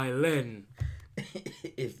Len.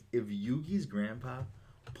 if Yugi's grandpa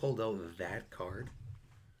pulled out that card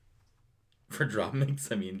for drop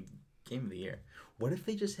mix, I mean, game of the year. What if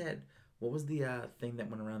they just had what was the thing that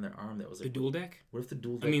went around their arm that was like The dual deck? What if the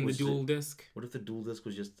dual deck? I mean, the dual disc. What if the dual disc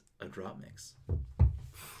was just a drop mix?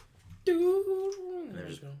 And they're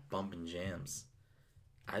just bumping jams.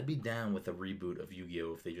 I'd be down with a reboot of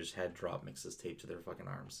Yu-Gi-Oh if they just had drop mixes taped to their fucking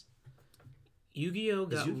arms. Yu-Gi-Oh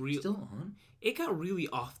got still on. It got really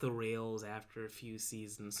off the rails after a few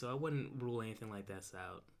seasons, so I wouldn't rule anything like this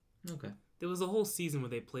out. Okay. There was a whole season where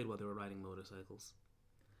they played while they were riding motorcycles.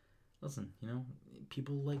 Listen,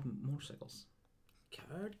 people like motorcycles.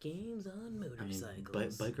 Card games on motorcycles. I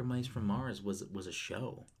mean, Biker Mice from Mars was a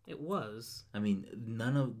show. It was. I mean,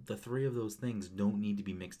 none of the three of those things don't need to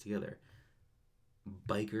be mixed together.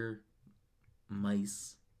 Biker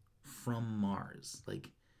Mice from Mars.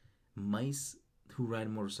 Like, mice who ride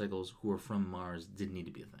motorcycles who are from Mars didn't need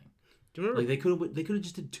to be a thing. Do you remember? Like, they could have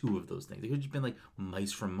just did two of those things. They could have just been like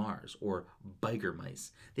Mice from Mars or Biker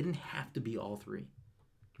Mice. They didn't have to be all three.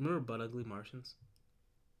 Do you remember Butt Ugly Martians?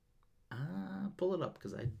 Pull it up,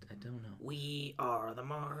 because I don't know. We are the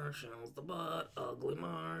Martians, the Butt Ugly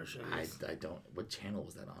Martians. I don't. What channel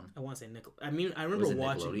was that on? I want to say Nickel. I mean, I remember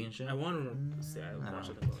watching. Nickelodeon show? I want to say I watched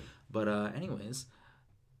Nickelodeon. But anyways,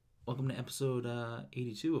 welcome to episode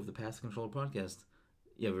 82 of the Pass the Controller podcast.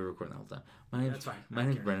 Yeah, we were recording the whole time. That's fine. My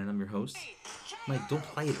name's Brennan. I'm your host. Mike, don't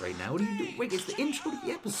play it right now. What are you doing? Wait, it's the intro to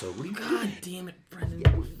the episode. What are you doing? God damn it, Brendan.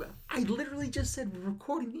 Yeah, I literally just said we're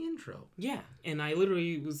recording the intro. Yeah, and I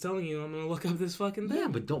literally was telling you I'm going to look up this fucking thing. Yeah,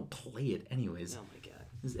 but don't play it anyways. Oh my god.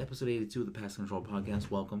 This is episode 82 of the Pass the Controller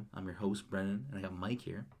podcast. Welcome. I'm your host, Brennan, and I got Mike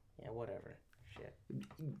here. Yeah, whatever. Shit.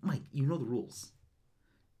 Mike, you know the rules.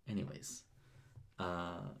 Anyways.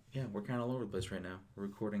 Yeah, we're kind of all over the place right now. We're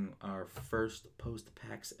recording our first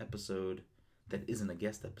post-PAX episode that isn't a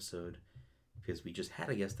guest episode, because we just had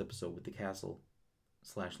a guest episode with the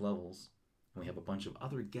Castle/Levels, and we have a bunch of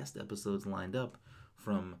other guest episodes lined up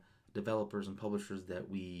from developers and publishers that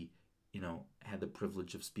we, had the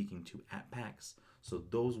privilege of speaking to at PAX. So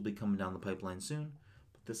those will be coming down the pipeline soon,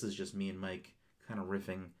 but this is just me and Mike kind of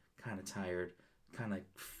riffing, kind of tired, kind of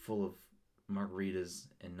full of margaritas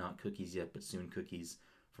and not cookies yet, but soon cookies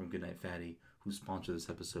from Goodnight Fatty, who sponsor this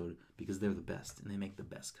episode because they're the best and they make the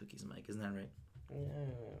best cookies. Mike, isn't that right?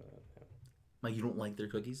 Yeah. Mike, you don't like their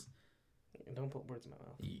cookies? Don't put words in my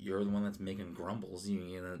mouth. You're the one that's making grumbles.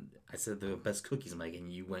 I said they're the best cookies, Mike,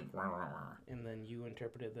 and you went rah, rah, rah. And then you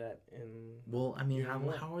interpreted that in. Well, I mean,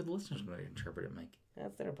 how are the listeners going to interpret it, Mike?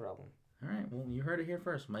 That's their problem. All right, well, you heard it here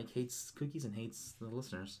first. Mike hates cookies and hates the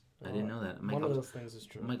listeners. I didn't know that. Mike, one of those things is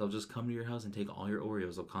true. Mike, I'll just come to your house and take all your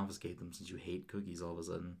Oreos. I'll confiscate them since you hate cookies all of a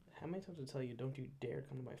sudden. How many times to tell you, don't you dare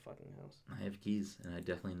come to my fucking house? I have keys, and I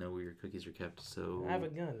definitely know where your cookies are kept, so... I have a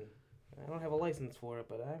gun. I don't have a license for it,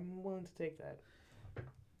 but I'm willing to take that.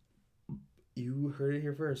 You heard it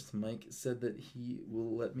here first. Mike said that he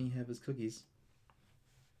will let me have his cookies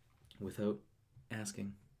without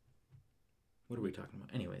asking. What are we talking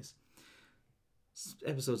about? Anyways,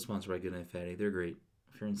 episode sponsored by Goodnight Fatty. They're great.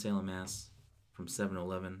 If you're in Salem, Mass, from 7 to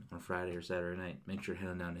 11 on a Friday or Saturday night, make sure to head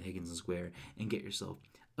on down to Higginson Square and get yourself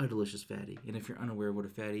a delicious fatty. And if you're unaware of what a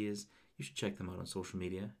fatty is, you should check them out on social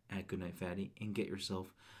media at Goodnight Fatty and get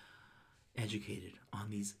yourself educated on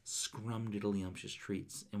these scrum-diddly-umptious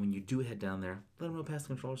treats. And when you do head down there, let them know Pass the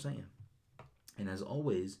Controller sent you. And as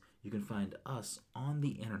always, you can find us on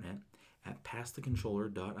the internet at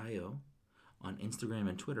passthecontroller.io, on Instagram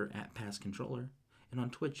and Twitter at passcontroller, and on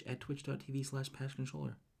Twitch at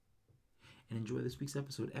twitch.tv/passcontroller. And enjoy this week's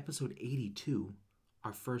episode, episode 82,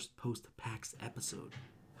 our first post-PAX episode.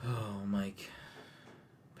 Oh, Mike.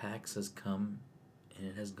 PAX has come and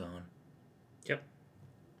it has gone. Yep.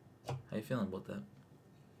 How you feeling about that?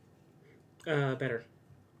 Better.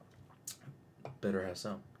 Better how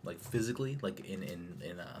so? Like physically? Like in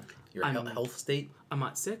your health state? I'm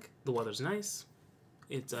not sick. The weather's nice.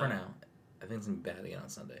 It's for now. I think it's gonna be bad again on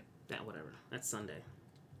Sunday. Yeah, whatever. That's Sunday.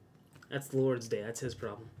 That's the Lord's Day. That's his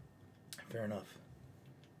problem. Fair enough.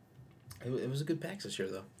 It was a good PAX this year,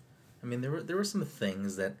 though. I mean, there were some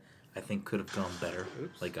things that I think could have gone better,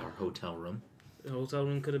 like our hotel room. The hotel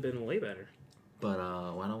room could have been way better. But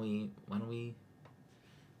why don't we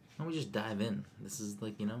just dive in? This is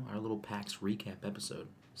like, our little PAX recap episode.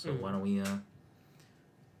 So why don't we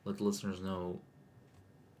let the listeners know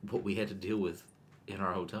what we had to deal with in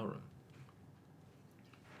our hotel room.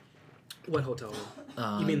 What hotel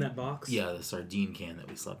room? You mean that box? Yeah, the sardine can that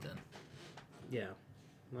we slept in. Yeah.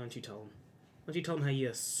 Why don't you tell them? Why don't you tell them how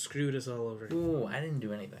you screwed us all over? Oh, I didn't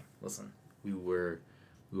do anything. Listen, we were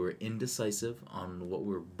indecisive on what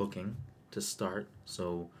we were booking to start,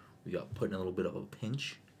 so we got put in a little bit of a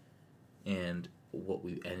pinch. And what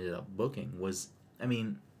we ended up booking was, I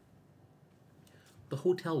mean, the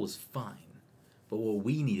hotel was fine, but what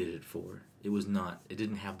we needed it for, it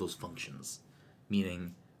didn't have those functions.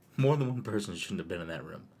 Meaning, more than one person shouldn't have been in that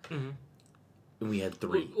room. Mm-hmm. And we had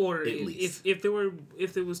 3, or at least. if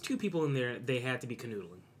there was 2 people in there, they had to be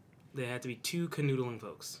canoodling. They had to be 2 canoodling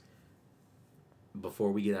folks.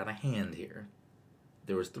 Before we get out of hand here,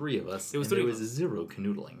 there was 3 of us, there was 0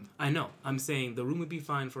 canoodling. I know. I'm saying the room would be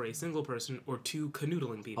fine for a single person or 2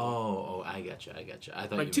 canoodling people. Oh, I gotcha. I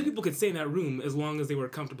thought like 2 people could stay in that room as long as they were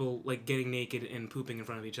comfortable, like getting naked and pooping in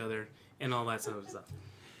front of each other and all that sort of stuff.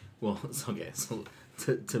 Well, it's okay. So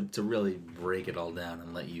to really break it all down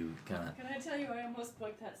and let you kind of. Can I tell you, I almost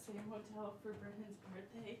booked that same hotel for Brennan's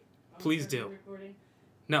birthday. Please do. Recording.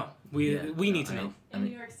 No, we need to know. In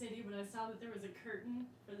New York City, when I saw that there was a curtain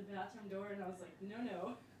for the bathroom door, and I was like,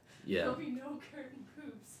 no. Yeah. There'll be no curtain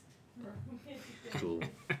poops. Cool.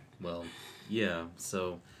 Well, yeah.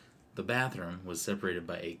 So the bathroom was separated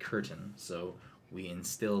by a curtain. So we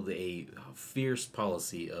instilled a fierce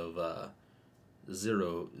policy of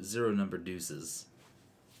zero number deuces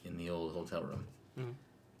in the old hotel room. Mm-hmm.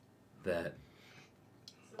 That.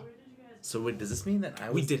 So where did you guys? So wait, does this mean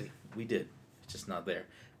that We did it. We did. It's just not there.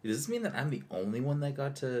 Does this mean that I'm the only one that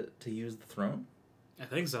got to use the throne? I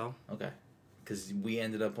think so. Okay. Because we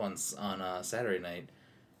ended up on Saturday night.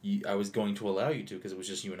 I was going to allow you to because it was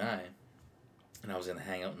just you and I. And I was going to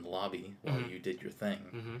hang out in the lobby while you did your thing.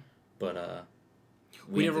 Mm-hmm. But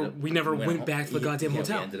we never went back to the goddamn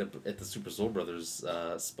hotel. We ended up at the Super Soul Brothers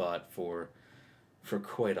spot for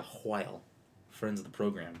quite a while. Friends of the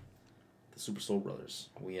program, the Super Soul Brothers.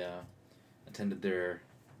 We attended their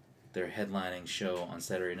headlining show on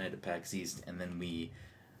Saturday night at PAX East, and then we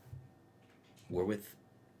were with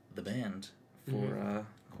the band for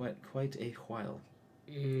quite a while.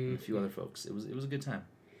 And a few other folks. It was a good time.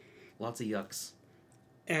 Lots of yucks.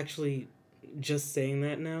 Actually, just saying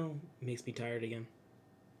that now makes me tired again.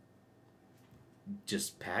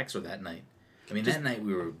 Just PAX or that night? I mean, that night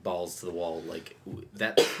we were balls to the wall. Like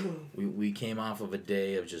that, we came off of a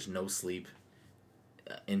day of just no sleep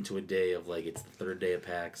into a day of like it's the 3rd day of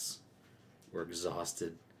PAX. We're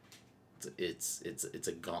exhausted. It's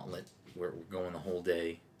a gauntlet. We're going the whole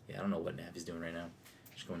day. Yeah, I don't know what Nappy's doing right now.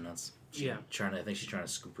 She's going nuts. I think she's trying to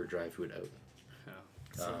scoop her dry food out.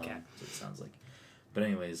 Oh, silly cat. So it sounds like. But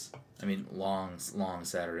anyways, I mean, long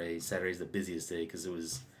Saturday. Saturday's the busiest day because it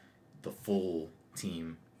was the full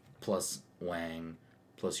team plus Wang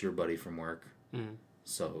plus your buddy from work. Mm.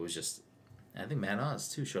 So it was just. I think Matt Oz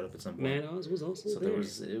too showed up at some point. Matt Oz was also there.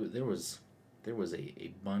 So there was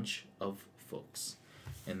a bunch of folks,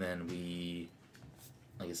 and then we,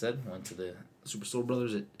 like I said, went to the Super Soul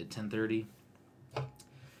Brothers at 10:30.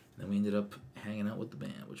 Then we ended up hanging out with the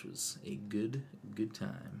band, which was a good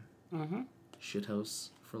time. Mm-hmm. Shithouse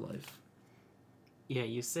for life. Yeah,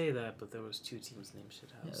 you say that, but there was 2 teams named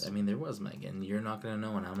Shithouse. Yeah, I mean, there was, Meg, and you're not going to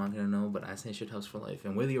know, and I'm not going to know, but I say Shithouse for life.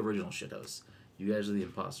 And we're the original Shithouse. You guys are the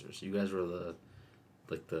imposters. You guys were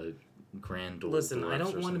the grand... Listen, I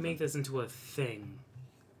don't want to make this into a thing,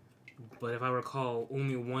 but if I recall,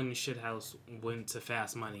 only one Shithouse went to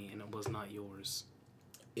Fast Money, and it was not yours.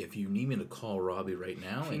 If you need me to call Robbie right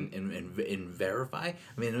now and verify... I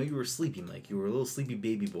mean, I know you were sleepy, Mike. You were a little sleepy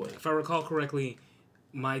baby boy. If I recall correctly,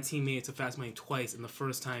 my team made it to Fast Money twice, and the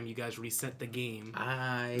first time you guys reset the game.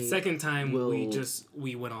 The second time,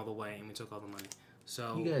 we went all the way, and we took all the money.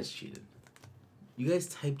 So you guys cheated. You guys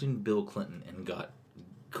typed in Bill Clinton and got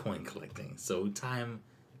coin collecting. So time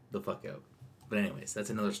the fuck out. But anyways, that's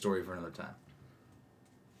another story for another time.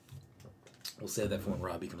 We'll save that for when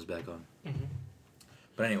Robbie comes back on. Mm-hmm.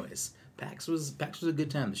 But anyways, PAX was a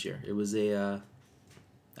good time this year. It was a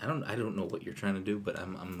I don't know what you're trying to do, but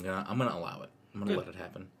I'm gonna allow it. I'm gonna let it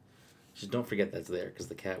happen. Just don't forget that's there because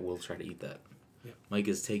the cat will try to eat that. Yep. Mike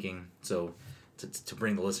is taking to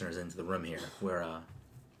bring the listeners into the room here, where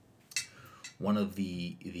one of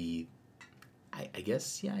the I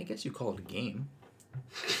guess you call it a game.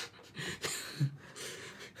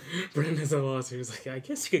 Brendan has a loss. He was like, I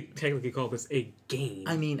guess you could technically call this a game.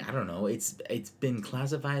 I mean, I don't know. It's been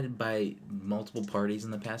classified by multiple parties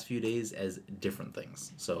in the past few days as different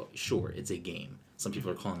things. So, sure, it's a game. Some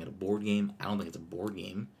people are calling it a board game. I don't think it's a board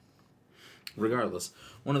game. Regardless,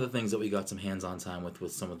 one of the things that we got some hands-on time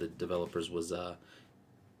with some of the developers was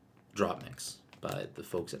Dropmix by the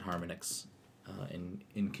folks at Harmonix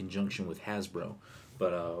in conjunction with Hasbro.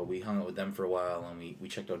 But we hung out with them for a while, and we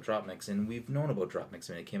checked out Dropmix, and we've known about Dropmix.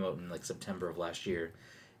 I mean, it came out in like September of last year,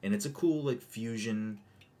 and it's a cool like fusion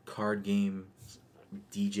card game,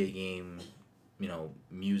 DJ game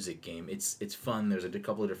music game. It's fun. There's a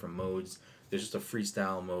couple of different modes. There's just a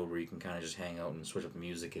freestyle mode where you can kind of just hang out and switch up the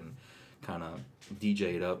music and kind of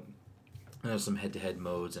DJ it up. And there's some head-to-head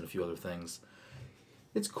modes and a few other things.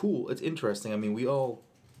 It's cool. It's interesting. I mean, we all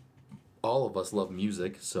of us love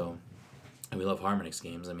music, so, and we love Harmonix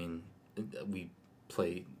games. I mean, we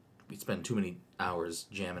spend too many hours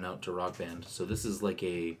jamming out to Rock Band. So this is like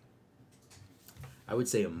I would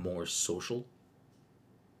say a more social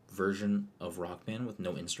version of Rock Band with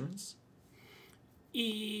no instruments.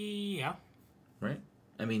 Yeah. Right?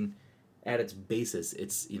 I mean, at its basis,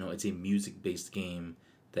 it's a music-based game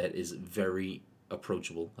that is very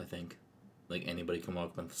approachable, I think. Like, anybody can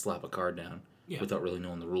walk up and slap a card down without really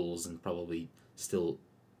knowing the rules and probably still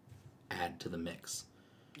add to the mix.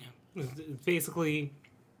 Yeah. Basically,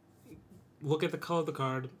 look at the color of the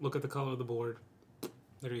card, look at the color of the board.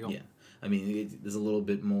 There you go. Yeah. I mean, there's a little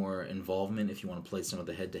bit more involvement if you want to play some of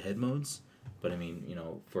the head-to-head modes. But, I mean,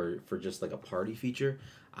 for just like a party feature,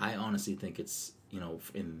 I honestly think it's,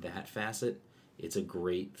 in that facet, it's a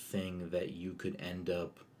great thing that you could end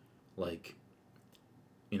up, like,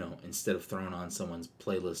 instead of throwing on someone's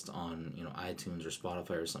playlist on, iTunes or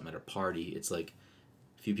Spotify or something at a party, it's like,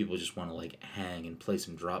 a few people just want to, like, hang and play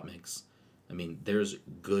some drop mix. I mean, there's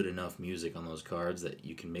good enough music on those cards that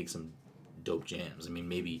you can make some dope jams. I mean,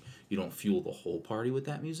 maybe you don't fuel the whole party with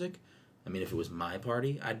that music. I mean, if it was my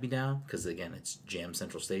party, I'd be down, because, again, it's Jam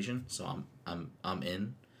Central Station, so I'm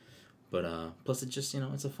in. But plus, it's just,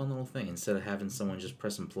 it's a fun little thing. Instead of having someone just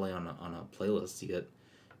press and play on a playlist, you get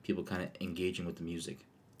people kind of engaging with the music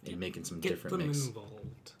and making some different mix. Get them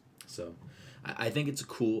involved. So, I think it's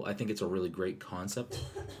I think it's a really great concept.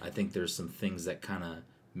 I think there's some things that kind of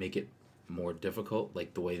make it more difficult,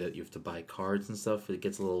 like the way that you have to buy cards and stuff. It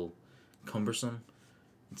gets a little cumbersome.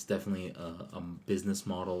 It's definitely a business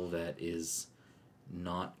model that is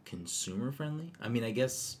not consumer friendly. I mean, I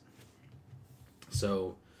guess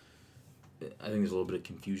so. I think there's a little bit of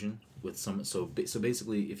confusion with some. So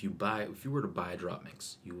basically, if you were to buy a drop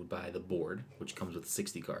mix, you would buy the board, which comes with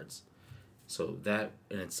 60 cards. So that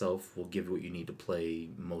in itself will give you what you need to play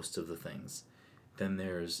most of the things. Then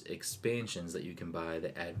there's expansions that you can buy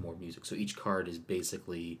that add more music. So each card is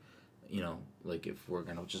basically, like if we're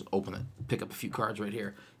gonna just pick up a few cards right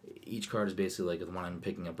here. Each card is basically like the one I'm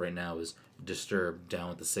picking up right now is Disturbed, Down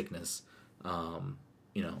with the Sickness.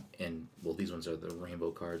 And these ones are the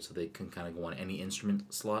rainbow cards, so they can kind of go on any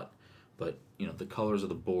instrument slot. But, the colors of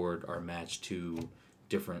the board are matched to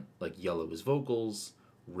different, like yellow is vocals,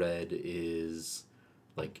 red is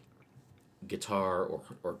like guitar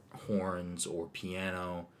or horns or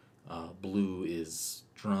piano, blue is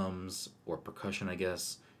drums or percussion, I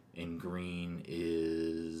guess, and green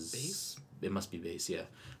is... bass? It must be bass, yeah.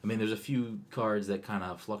 I mean, there's a few cards that kind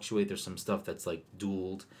of fluctuate. There's some stuff that's like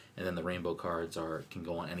dueled, and then the rainbow cards can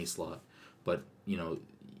go on any slot. But,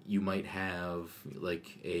 you might have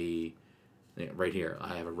like right here,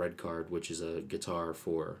 I have a red card, which is a guitar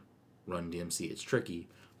for Run DMC. It's tricky,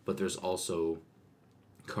 but there's also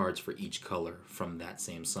cards for each color from that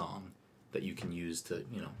same song that you can use to,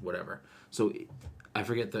 whatever. So I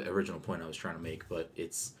forget the original point I was trying to make, but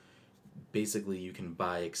it's basically you can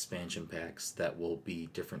buy expansion packs that will be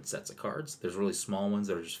different sets of cards. There's really small ones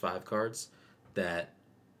that are just 5 cards that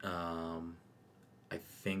I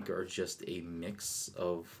think are just a mix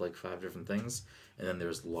of like 5 different things. And then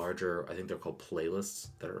there's larger, I think they're called playlists,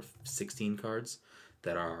 that are 16 cards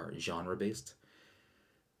that are genre based.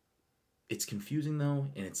 It's confusing though,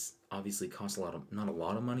 and it's obviously costs not a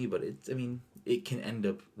lot of money, but it can end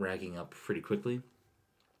up racking up pretty quickly.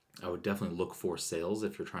 I would definitely look for sales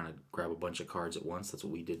if you're trying to grab a bunch of cards at once. That's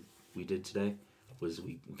what we did. We did today, was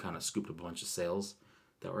we kind of scooped up a bunch of sales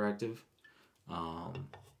that were active.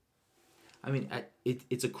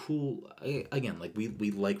 It's a cool, again, like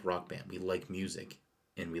we like Rock Band, we like music,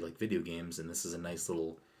 and we like video games, and this is a nice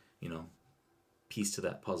little, piece to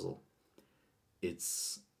that puzzle.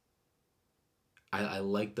 I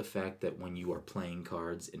like the fact that when you are playing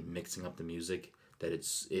cards and mixing up the music, that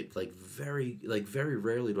very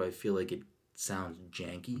rarely do I feel like it sounds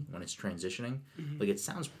janky when it's transitioning. Mm-hmm. Like, it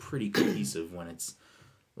sounds pretty cohesive when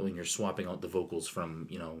you're swapping out the vocals from,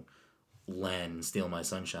 Len, Steal My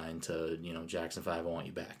Sunshine to, Jackson 5, I Want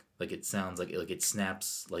You Back. Like, it sounds like it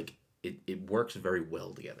snaps, like it works very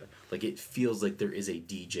well together. Like, it feels like there is a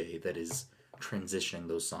DJ that is transitioning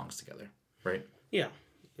those songs together, right? Yeah.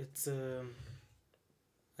 It's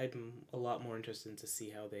I'm a lot more interested to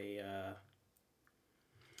see how they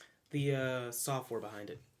the software behind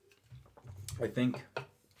it. I think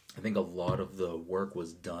a lot of the work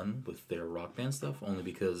was done with their Rock Band stuff, only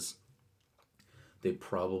because they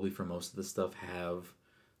probably, for most of the stuff, have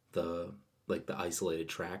like the isolated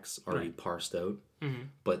tracks already parsed out. Mm-hmm.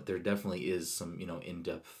 But there definitely is some,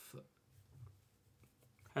 in-depth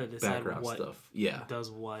how to decide background what stuff. Yeah.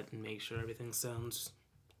 Does what and make sure everything sounds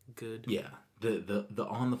good. Yeah. The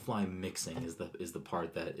on-the-fly mixing is the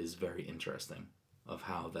part that is very interesting of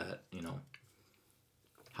how that,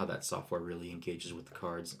 how that software really engages with the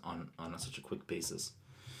cards on such a quick basis.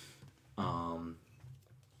 But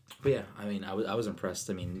yeah, I mean, I was impressed.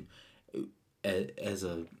 I mean, as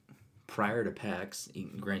a prior to PAX,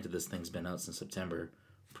 granted this thing's been out since September.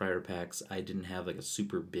 Prior to PAX, I didn't have like a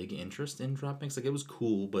super big interest in drop mix. Like it was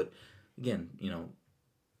cool, but again, you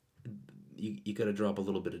got to drop a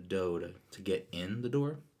little bit of dough to get in the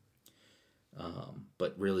door.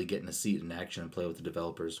 But really getting a seat in action and play with the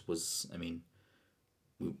developers was, I mean,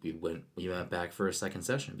 we went back for a second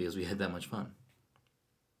session because we had that much fun.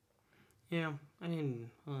 Yeah, I mean,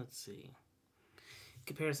 let's see. In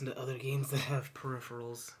comparison to other games that have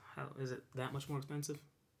peripherals, how is it that much more expensive?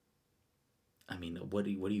 I mean, what are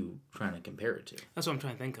you trying to compare it to? That's what I'm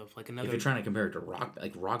trying to think of. Like another. If you're trying to compare it to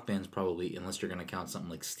Rock Band's probably, unless you're going to count something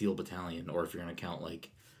like Steel Battalion, or if you're going to count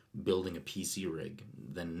like building a PC rig,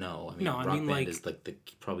 then no. I mean, Rock Band is like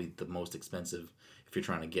probably the most expensive if you're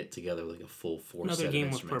trying to get together like a full 4 set of instruments. Another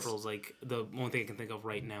game with peripherals, like the one thing I can think of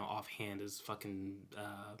right now offhand is fucking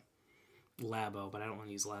Labo, but I don't want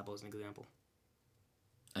to use Labo as an example.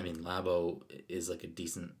 I mean, Labo is like a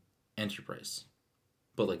decent entry price.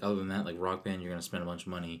 But, like, other than that, like, Rock Band, you're going to spend a bunch of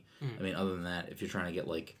money. Mm. I mean, other than that, if you're trying to get,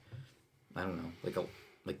 like, I don't know,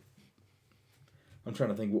 I'm trying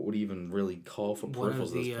to think what would even really call for peripherals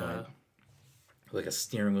at this point. Like a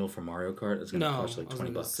steering wheel for Mario Kart is going to cost, like, $20. I was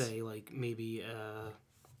going to say, like, maybe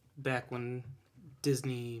back when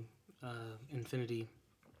Disney Infinity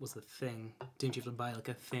was the thing, didn't you have to buy, like,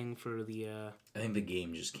 a thing for the... I think the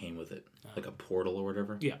game just came with it. Like a portal or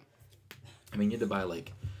whatever. Yeah. I mean, you had to buy,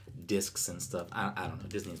 like... discs and stuff. I don't know.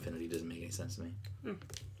 Disney Infinity doesn't make any sense to me.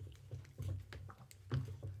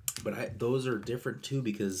 But those are different too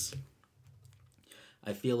because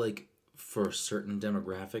I feel like for certain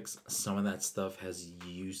demographics, some of that stuff has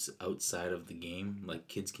use outside of the game. Like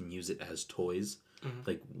kids can use it as toys. Mm-hmm.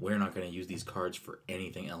 Like we're not going to use these cards for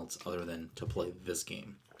anything else other than to play this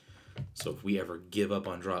game. So if we ever give up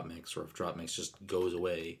on Drop Mix or if Drop Mix just goes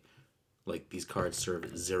away, like these cards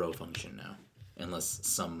serve zero function now. Unless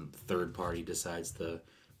some third party decides to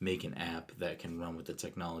make an app that can run with the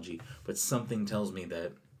technology. But something tells me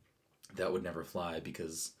that would never fly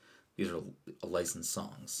because these are licensed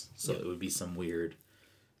songs. So it would be some weird,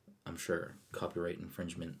 I'm sure, copyright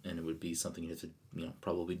infringement, and it would be something you have to,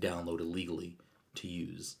 probably download illegally to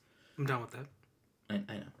use. I'm down with that.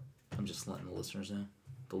 I know. I'm just letting the listeners know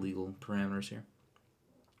the legal parameters here.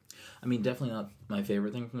 I mean, definitely not my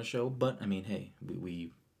favorite thing from the show, but, I mean, hey,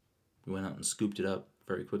 we went out and scooped it up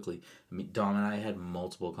very quickly. I mean, Dom and I had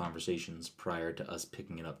multiple conversations prior to us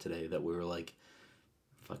picking it up today that we were like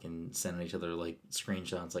fucking sending each other like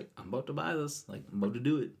screenshots like, I'm about to buy this. Like, I'm about to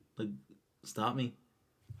do it. Like, stop me.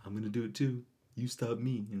 I'm going to do it too. You stop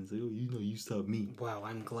me. And it's like, oh, you stop me. Wow,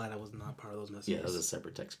 I'm glad I was not part of those messages. Yeah, that was a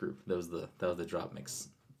separate text group. That was the Drop Mix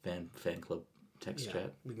fan club text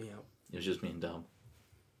chat. Leave me out. It was just me and Dom.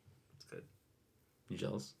 It's good. You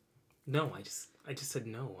jealous? No, I just said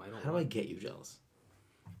no. How do I get you jealous?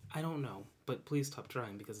 I don't know, but please stop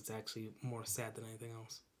trying because it's actually more sad than anything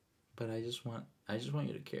else. But I just want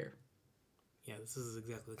you to care. Yeah, this is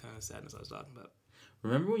exactly the kind of sadness I was talking about.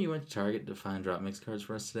 Remember when you went to Target to find Drop Mix cards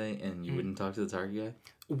for us today and you wouldn't talk to the Target guy?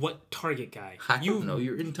 What Target guy? I don't know.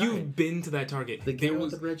 You're in Target. You've been to that Target. The guy with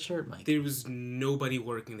the red shirt, Mike. There was nobody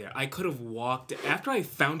working there. I could have walked. After I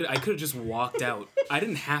found it, I could have just walked out. I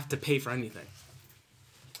didn't have to pay for anything.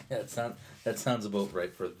 Yeah, that sounds about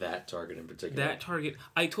right for that Target in particular. That Target,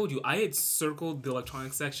 I told you, I had circled the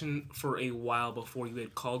electronics section for a while before you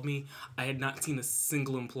had called me. I had not seen a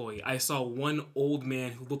single employee. I saw one old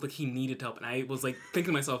man who looked like he needed help, and I was like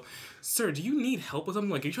thinking to myself, sir, do you need help with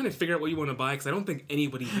something? Like, are you trying to figure out what you want to buy? Because I don't think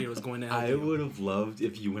anybody here was going to help you. I would have loved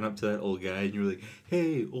if you went up to that old guy and you were like,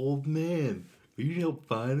 hey, old man, are you need help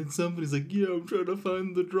finding something? He's like, yeah, I'm trying to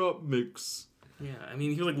find the Drop Mix. Yeah, I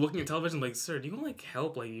mean, he was, like, looking at television, like, sir, do you want, like,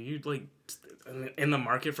 help? Like, you like, in the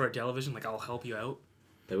market for a television? Like, I'll help you out.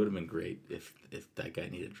 That would have been great if that guy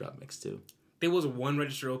needed Drop Mix, too. There was one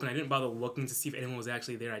register open. I didn't bother looking to see if anyone was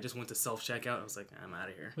actually there. I just went to self-checkout. I was like, I'm out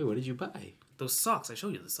of here. Wait, what did you buy? Those socks. I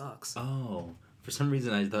showed you the socks. Oh. For some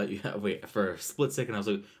reason, I thought you had... Wait, for a split second, I was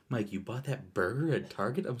like, Mike, you bought that burger at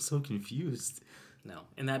Target? I'm so confused. No.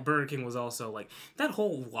 And that Burger King was also, like... That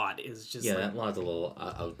whole lot is just, yeah, that lot's a little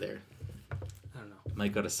out there. I don't know.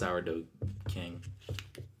 Mike got a sourdough king.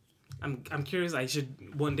 I'm curious. I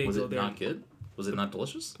should one day go there. Was it not good? Was it not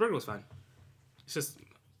delicious? The burger was fine. It's just,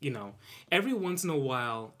 every once in a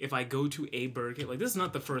while, if I go to a Burger King, like this is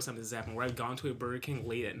not the first time this has happened, where I've gone to a Burger King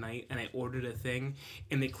late at night and I ordered a thing,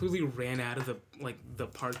 and they clearly ran out of the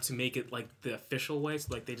part to make it like the official way,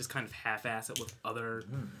 so like they just kind of half-ass it with other.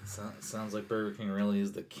 Sounds like Burger King really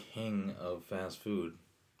is the king of fast food.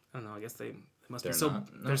 I don't know. I guess they must They're be so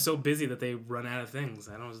not, no. they're so busy that they run out of things.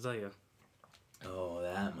 I don't know what to tell you. Oh,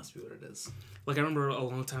 that must be what it is. Like, I remember a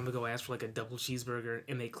long time ago, I asked for, like, a double cheeseburger,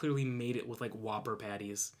 and they clearly made it with, like, Whopper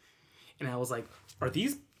patties. And I was like, are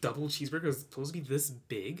these double cheeseburgers supposed to be this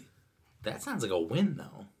big? That sounds like a win,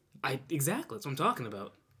 though. Exactly. That's what I'm talking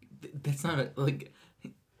about. That's not like...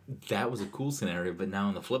 That was a cool scenario, but now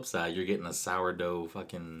on the flip side, you're getting a sourdough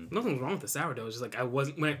fucking... Nothing's wrong with the sourdough. It's just, like,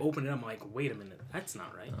 when I opened it, I'm like, wait a minute. That's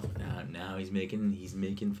not right. Oh, now he's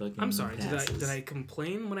making fucking I'm sorry. passes. Did I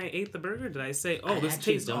complain when I ate the burger? Did I say, I this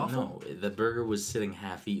actually tastes don't awful? know. The burger was sitting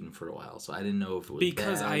half-eaten for a while, so I didn't know if it was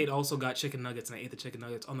Because bad. I had also got chicken nuggets, and I ate the chicken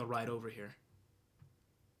nuggets on the ride over here.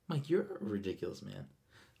 Mike, you're a ridiculous man.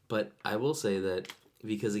 But I will say that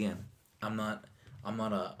because again, I'm not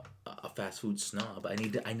a fast food snob. I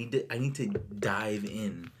need to dive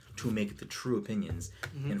in to make the true opinions.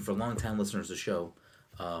 Mm-hmm. And for long-time listeners of the show,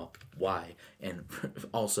 why? And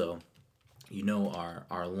also,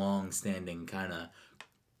 our long-standing kind of...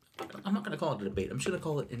 I'm not going to call it a debate. I'm just going to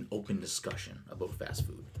call it an open discussion about fast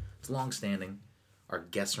food. It's long-standing. Our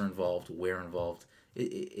guests are involved. We're involved.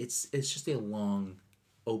 It's just a long,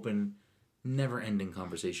 open, never-ending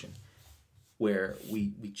conversation where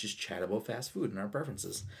we just chat about fast food and our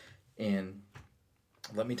preferences. And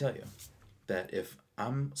let me tell you that if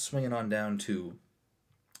I'm swinging on down to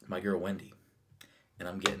my girl Wendy and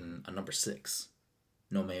I'm getting a number 6,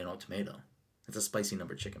 no mayo, no tomato, it's a spicy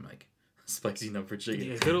number chicken, Mike. Spicy number chicken.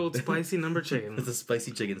 Yeah, good old spicy number chicken. It's a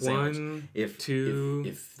spicy chicken sandwich. 1, If 2,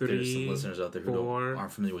 if there's some 3, listeners out there who 4,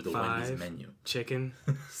 aren't familiar with the 5, Wendy's menu. Chicken.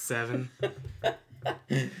 7.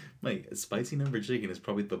 Mike, a spicy number chicken is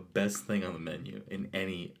probably the best thing on the menu in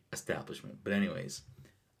any establishment. But anyways,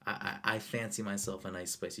 I fancy myself a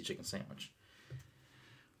nice spicy chicken sandwich.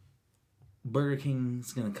 Burger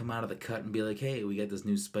King's gonna come out of the cut and be like, "Hey, we got this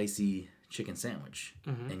new spicy chicken sandwich,"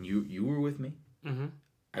 and you were with me. Mm-hmm.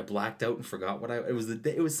 I blacked out and forgot what it was.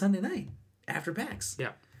 It was Sunday night after PAX.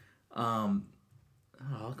 Yeah. It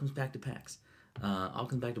all comes back to PAX. All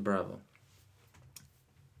comes back to Bravo.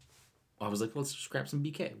 I was like, let's just grab some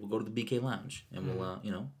BK. We'll go to the BK Lounge, and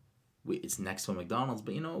we'll, it's next to a McDonald's,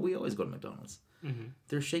 but we always go to McDonald's. Mm-hmm.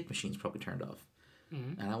 Their shake machine's probably turned off,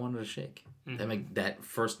 and I wanted a shake. Mm-hmm. That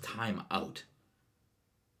first time out,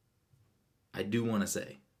 I do want to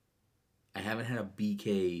say, I haven't had a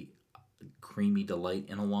BK creamy delight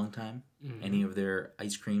in a long time. Mm-hmm. Any of their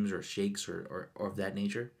ice creams or shakes or of that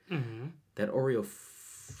nature. Mm-hmm. That Oreo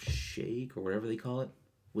shake or whatever they call it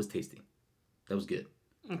was tasty. That was good.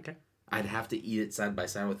 Okay. I'd have to eat it side by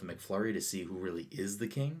side with the McFlurry to see who really is the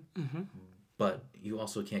king. Mm-hmm. But you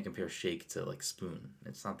also can't compare shake to like spoon.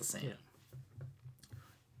 It's not the same. Yeah.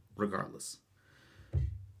 Regardless,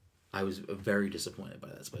 I was very disappointed by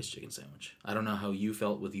that spiced chicken sandwich. I don't know how you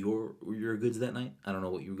felt with your goods that night. I don't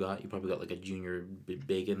know what you got. You probably got like a junior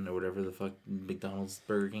bacon or whatever the fuck McDonald's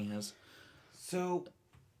Burger King has. So,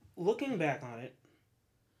 looking back on it,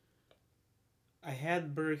 I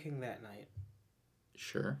had Burger King that night.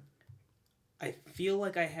 Sure. I feel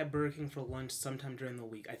like I had Burger King for lunch sometime during the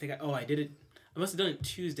week. I think I did it. I must have done it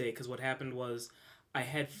Tuesday because what happened was I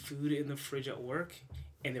had food in the fridge at work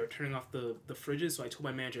and they were turning off the fridges. So I told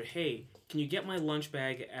my manager, "Hey, can you get my lunch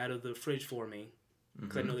bag out of the fridge for me?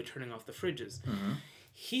 Because I know they're turning off the fridges." Mm-hmm.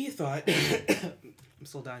 He thought I'm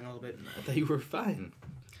still dying a little bit. I thought you were fine.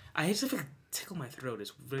 I just have to tickle my throat.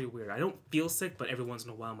 It's really weird. I don't feel sick, but every once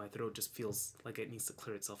in a while my throat just feels like it needs to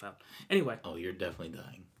clear itself out. Anyway. Oh, you're definitely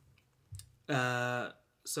dying.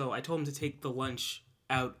 So I told him to take the lunch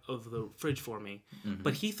out of the fridge for me,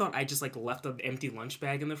 but he thought I just like left an empty lunch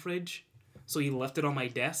bag in the fridge, so he left it on my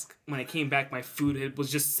desk. When I came back, my food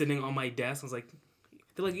was just sitting on my desk. I was like,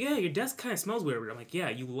 they're like, "Yeah, your desk kind of smells weird." I'm like, "Yeah,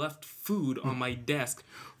 you left food on my desk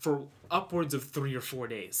for upwards of 3 or 4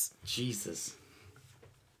 days." Jesus.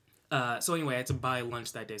 So anyway, I had to buy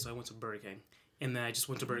lunch that day, so I went to Burger King, and then I just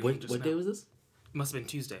went to Burger King. What day was this? It must have been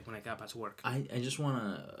Tuesday when I got back to work. I just want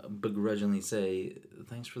to begrudgingly say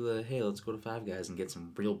thanks for hey, let's go to Five Guys and get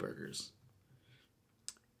some real burgers.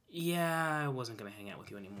 Yeah, I wasn't going to hang out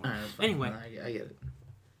with you anymore. All right, that's fine. Anyway. I get it.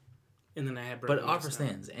 And then I had Burger But King offer just now.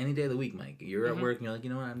 stands any day of the week, Mike. You're at work and you're like, you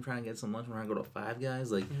know what, I'm trying to get some lunch. We're going to go to Five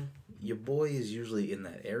Guys. Like, your boy is usually in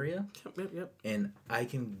that area. Yep. And I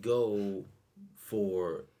can go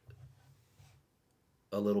for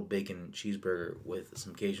a little bacon cheeseburger with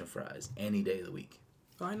some Cajun fries any day of the week.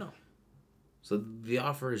 Oh, I know. So the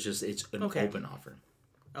offer is just, it's an Okay. open offer.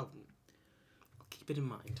 I'll keep it in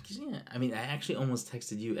mind. 'Cause, yeah, I mean, I actually almost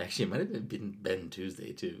texted you. Actually, it might have been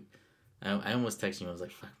Tuesday, too. I almost texted you. I was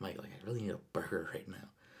like, fuck, Mike, like, I really need a burger right now.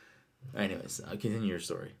 Anyways, continue your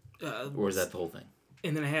story. Or is that the whole thing?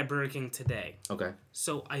 And then I had Burger King today. Okay.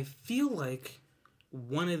 So I feel like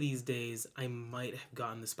one of these days I might have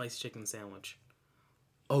gotten the spicy chicken sandwich.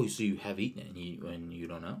 Oh, so you have eaten it and you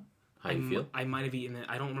don't know how you feel? I might have eaten it.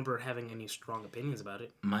 I don't remember having any strong opinions about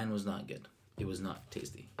it. Mine was not good. It was not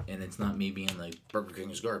tasty. And it's not me being like, Burger King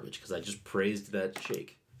is garbage, because I just praised that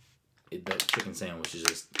shake. That chicken sandwich is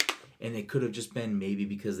just... And it could have just been maybe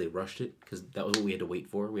because they rushed it, because that was what we had to wait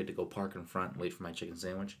for. We had to go park in front and wait for my chicken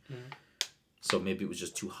sandwich. Mm-hmm. So maybe it was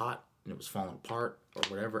just too hot and it was falling apart or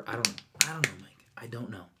whatever. I don't know, Mike. I don't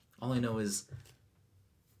know. All I know is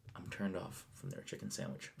I'm turned off from their chicken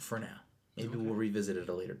sandwich for now. Maybe we'll revisit it at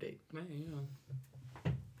a later date. Yeah.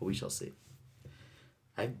 But we shall see.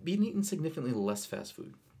 I've been eating significantly less fast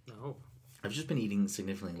food. No. I've just been eating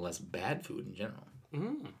significantly less bad food in general.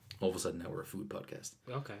 All of a sudden, now we're a food podcast.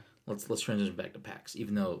 Okay. Let's transition back to PAX,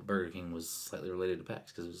 even though Burger King was slightly related to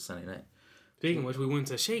PAX because it was a Sunday night. Speaking of which, we went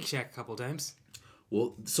to Shake Shack a couple times.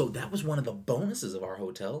 Well, so that was one of the bonuses of our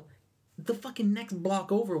hotel. The fucking next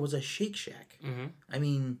block over was a Shake Shack. Mm-hmm. I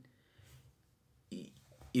mean,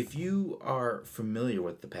 if you are familiar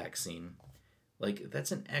with the PAX scene, like,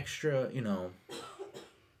 that's an extra,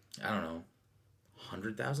 I don't know,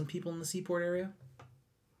 100,000 people in the Seaport area?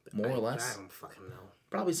 More or less? I don't fucking know.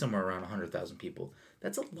 Probably somewhere around 100,000 people.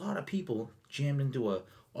 That's a lot of people jammed into a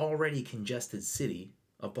already congested city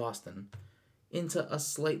of Boston into a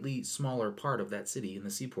slightly smaller part of that city in the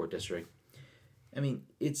Seaport District. I mean,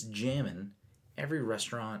 it's jamming. Every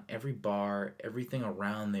restaurant, every bar, everything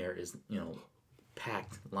around there is,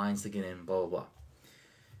 packed, lines to get in, blah, blah, blah.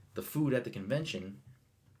 The food at the convention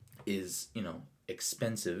is,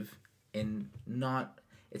 expensive and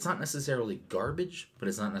it's not necessarily garbage, but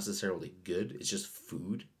it's not necessarily good. It's just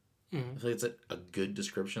food. Mm-hmm. I feel like it's a good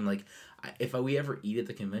description. Like, if we ever eat at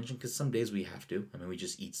the convention, because some days we have to. I mean, we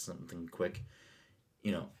just eat something quick.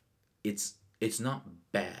 It's not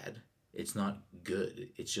bad. It's not good.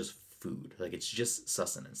 It's just food. Like, it's just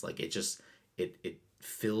sustenance. Like, it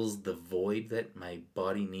fills the void that my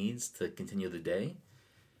body needs to continue the day.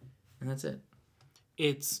 And that's it.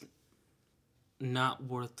 It's not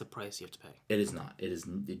worth the price you have to pay. It is not.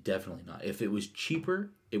 It definitely not. If it was cheaper,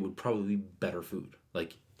 it would probably be better food.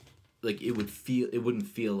 Like it wouldn't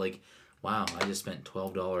feel like, wow, I just spent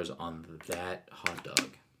 $12 on that hot dog.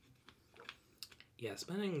 Yeah,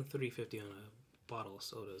 spending $3.50 on a bottle of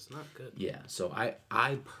soda is not good. Yeah, so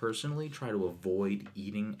I personally try to avoid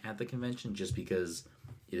eating at the convention just because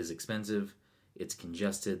it is expensive, it's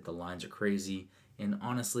congested, the lines are crazy, and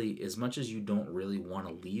honestly, as much as you don't really want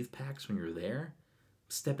to leave PAX when you're there,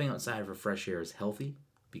 stepping outside for fresh air is healthy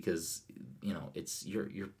because it's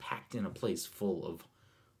you're packed in a place full of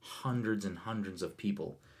hundreds and hundreds of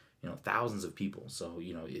people, thousands of people. So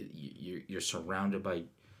you're surrounded by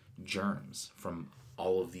germs from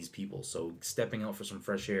all of these people. So stepping out for some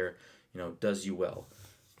fresh air, does you well.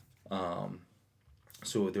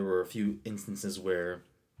 So there were a few instances where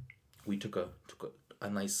we took a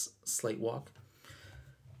nice slight walk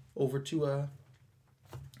over to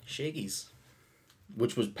Shaggy's,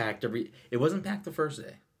 which was packed it wasn't packed the first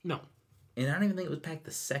day. No. And I don't even think it was packed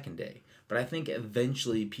the second day. But I think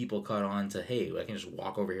eventually people caught on to, hey, I can just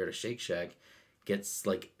walk over here to Shake Shack,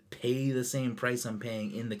 pay the same price I'm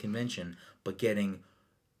paying in the convention, but getting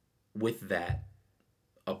with that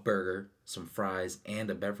a burger, some fries, and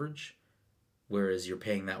a beverage. Whereas you're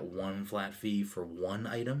paying that one flat fee for one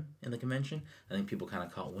item in the convention. I think people kind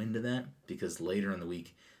of caught wind of that because later in the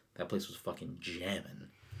week, that place was fucking jamming.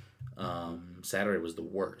 Saturday was the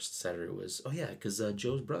worst. Saturday was, because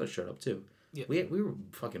Joe's brother showed up too. Yeah. We were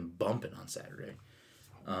fucking bumping on Saturday.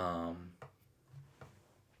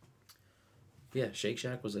 Shake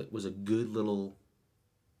Shack was a good little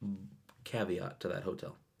caveat to that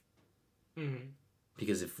hotel. Mm-hmm.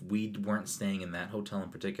 Because if we weren't staying in that hotel in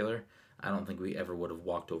particular, I don't think we ever would have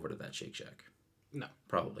walked over to that Shake Shack. No.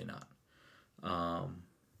 Probably not.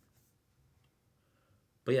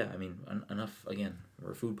 But yeah, I mean, enough. Again,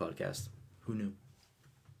 we're a food podcast. Who knew?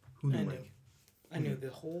 Who knew, Mike? I knew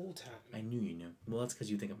the whole time. I knew you knew. Well, that's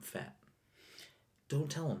because you think I'm fat.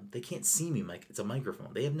 Don't tell them. They can't see me, Mike. It's a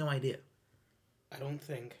microphone. They have no idea. I don't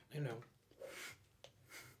think. I know.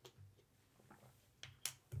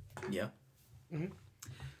 Yeah? Mm-hmm.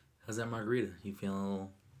 How's that margarita? You feeling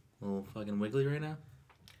a little fucking wiggly right now?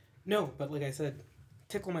 No, but like I said,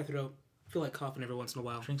 tickle my throat. Feel like coughing every once in a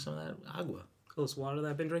while. Drink some of that agua. Oh, this water that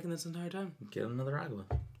I've been drinking this entire time. Get another agua.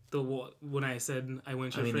 When I said I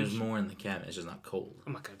went to I your mean, fridge, there's more in the cabinet. It's just not cold.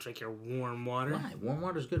 I'm not gonna drink your warm water. Why? Warm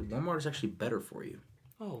water's good. Warm water's actually better for you.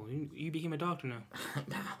 Oh, you became a doctor now.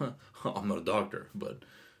 I'm not a doctor, but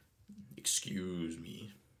excuse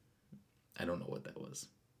me. I don't know what that was.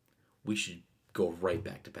 We should go right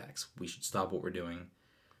back to PAX. We should stop what we're doing.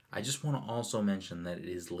 I just want to also mention that it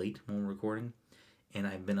is late when we're recording, and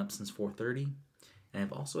I've been up since 4:30, and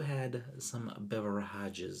I've also had some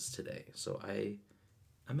beverages today. So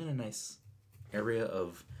I'm in a nice area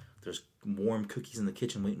of, there's warm cookies in the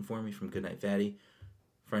kitchen waiting for me from Goodnight Fatty.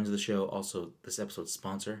 Friends of the show, also this episode's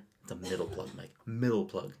sponsor. It's a middle plug, Mike. Middle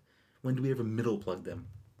plug. When do we ever middle plug them?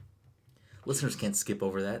 Listeners can't skip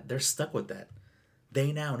over that. They're stuck with that.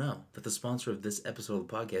 They now know that the sponsor of this episode of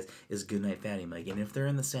the podcast is Goodnight Fatty, Mike. And if they're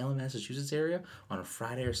in the Salem, Massachusetts area on a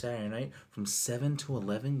Friday or Saturday night from 7 to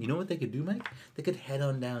 11, you know what they could do, Mike? They could head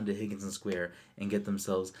on down to Higginson Square and get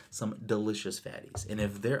themselves some delicious fatties. And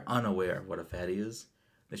if they're unaware of what a fatty is,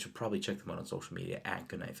 they should probably check them out on social media at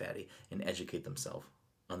Goodnight Fatty and educate themselves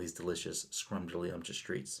on these delicious scrumdiddlyumptious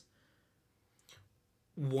treats.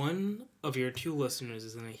 One of your 2 listeners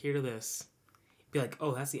is gonna hear this, be like,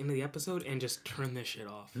 "Oh, that's the end of the episode," and just turn this shit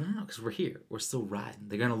off. No, because we're here. We're still riding.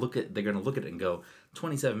 They're gonna look at it and go,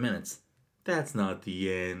 27 minutes. That's not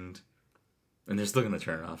the end. And they're still gonna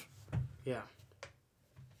turn it off. Yeah.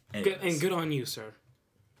 Anyways. And good on you, sir.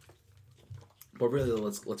 But really,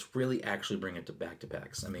 let's really actually bring it back to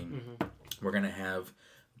PAX. I mean, we're gonna have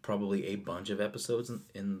probably a bunch of episodes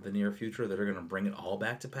in the near future that are gonna bring it all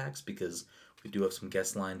back to PAX, because we do have some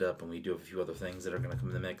guests lined up and we do have a few other things that are gonna come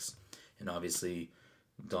in the mix. And obviously,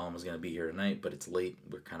 Dom was gonna be here tonight, but it's late.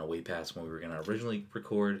 We're kind of way past when we were gonna originally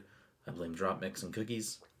record. I blame Drop Mix and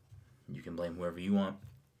Cookies. You can blame whoever you want.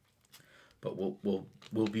 But we'll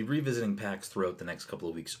be revisiting PAX throughout the next couple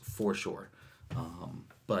of weeks for sure.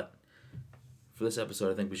 But for this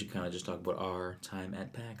episode, I think we should kind of just talk about our time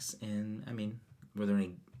at PAX. And I mean, were there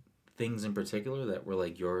any things in particular that were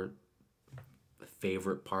like your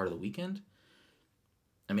favorite part of the weekend?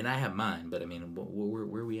 I mean, I have mine, but I mean, where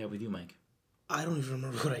are we at with you, Mike? I don't even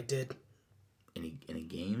remember what I did. Any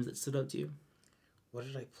games that stood out to you? What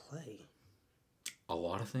did I play? A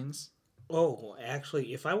lot of things. Oh,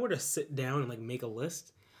 actually, if I were to sit down and like make a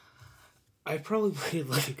list, I probably played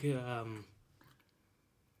like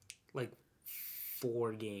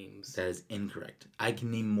 4 games. That is incorrect. I can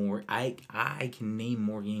name more. I can name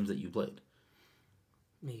more games that you played.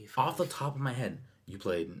 Maybe 5. Off the top of my head, you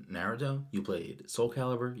played Naruto. You played Soul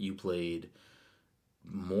Calibur. You played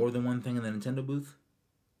more than one thing in the Nintendo booth.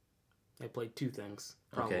 I played 2 things.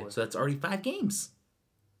 Probably. Okay, so that's already 5 games.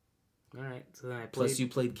 All right. So then I played. Plus, you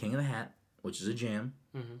played King of the Hat, which is a jam.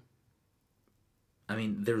 Mm-hmm. I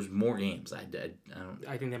mean, there's more games. I don't.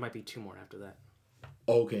 I think there might be 2 more after that.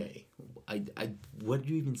 Okay. What did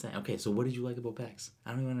you even say? Okay, so what did you like about PAX?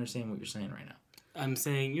 I don't even understand what you're saying right now. I'm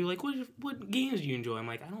saying, you're like, what games do you enjoy? I'm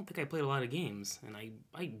like, I don't think I played a lot of games, and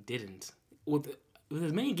I didn't. With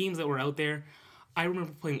as many games that were out there, I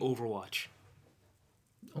remember playing Overwatch.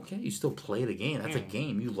 Okay, you still play the game. That's a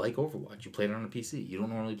game. You like Overwatch. You played it on a PC. You don't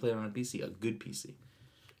normally play it on a PC. A good PC.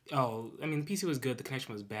 Oh, I mean, the PC was good. The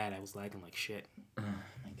connection was bad. I was lagging like shit. Oh,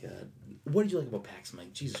 my God. What did you like about PAX,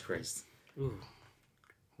 Mike? Jesus Christ. Ooh.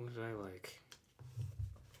 What did I like?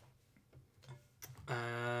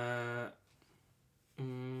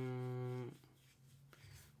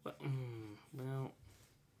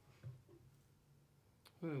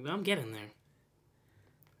 Well, I'm getting there.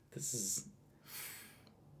 This is...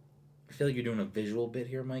 I feel like you're doing a visual bit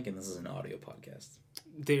here, Mike, and this is an audio podcast.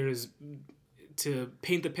 There's... To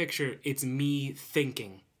paint the picture, it's me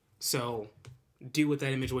thinking. So, do with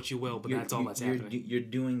that image what you will, but that's all that's happening. You're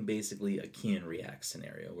doing basically a key and react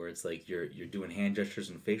scenario, where it's like you're doing hand gestures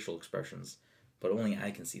and facial expressions, but only I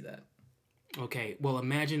can see that. Okay, well,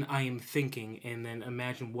 imagine I am thinking, and then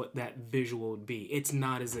imagine what that visual would be. It's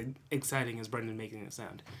not as exciting as Brendan making it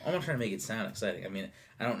sound. I'm not trying to make it sound exciting. I mean,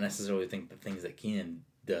 I don't necessarily think the things that Keenan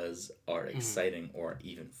does are exciting or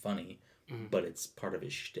even funny, but it's part of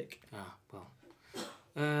his shtick. Ah, well.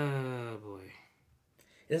 Oh, boy.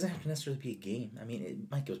 It doesn't have to necessarily be a game. I mean,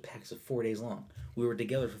 Mike, it was PAX of 4 days long. We were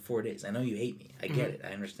together for 4 days. I know you hate me. I get it. I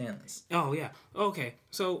understand this. Oh, yeah. Okay,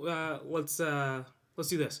 so let's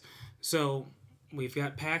do this. So, we've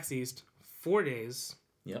got PAX East, 4 days.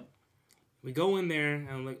 Yep. We go in there,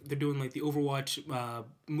 and like they're doing like the Overwatch,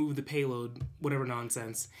 move the payload, whatever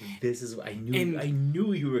nonsense. This is I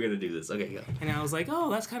knew you were gonna do this. Okay, go. And I was like, oh,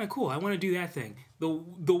 that's kind of cool. I want to do that thing. The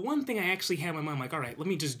one thing I actually had in my mind, like, all right, let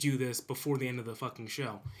me just do this before the end of the fucking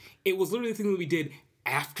show. It was literally the thing that we did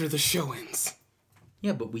after the show ends.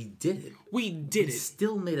 Yeah, but we did it. We did We it.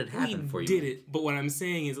 still made it happen for We you. did it. But what I'm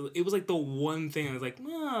saying is, it was like the one thing I was like,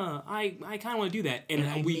 I kind of want to do that. And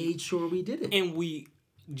I made sure we did it. And we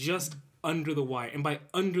just under the wire. And by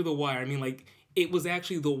under the wire, I mean, like, it was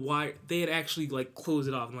actually the wire. They had actually, like, closed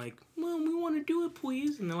it off. And like, well, we want to do it,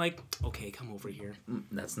 please. And they're like, okay, come over here.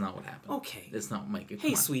 That's not what happened. Okay. That's not Mike.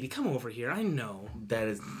 Hey, sweetie, come over here. I know. That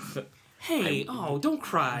is... Hey, don't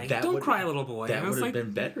cry. Don't cry, little boy. That would have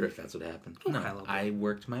been better if that's what happened. Don't No, cry, little boy. I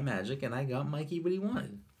worked my magic and I got Mikey what he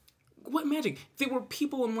wanted. What magic? There were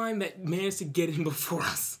people in line that managed to get in before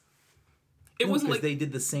us. It wasn't like they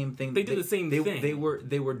did the same thing. They did the same thing. They were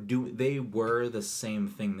the same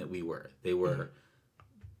thing that we were. They were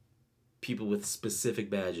people with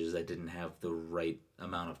specific badges that didn't have the right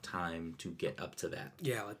amount of time to get up to that.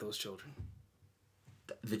 Yeah, like those children.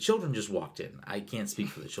 The children just walked in. I can't speak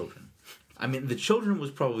for the children. I mean, the children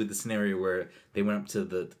was probably the scenario were they went up to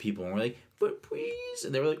the people and were like, "But please,"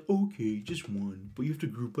 and they were like, "Okay, just one, but you have to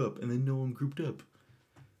group up," and then no one grouped up,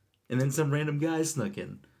 and then some random guy snuck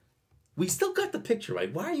in. We still got the picture,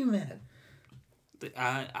 right? Why are you mad?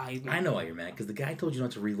 I know why you're mad, because the guy told you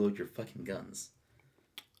not to reload your fucking guns.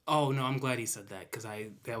 Oh no, I'm glad he said that, because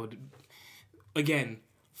that would, again,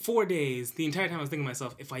 4 days. The entire time I was thinking to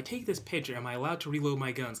myself, if I take this picture, am I allowed to reload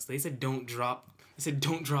my guns? Because they said don't drop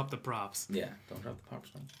the props. Yeah, don't drop the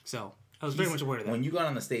props. Man. So I was very much aware of that. When you got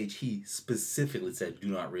on the stage, he specifically said, "Do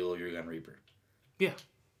not reload your gun, Reaper." Yeah,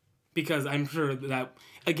 because I'm sure that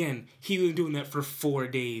again he was doing that for 4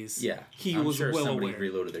 days. Yeah, I'm was sure well somebody aware.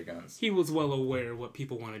 reloaded their guns. He was well aware of what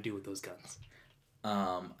people want to do with those guns.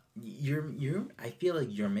 You're. I feel like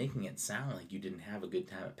you're making it sound like you didn't have a good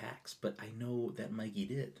time at PAX, but I know that Mikey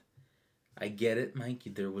did. I get it, Mike.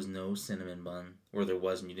 There was no cinnamon bun, or there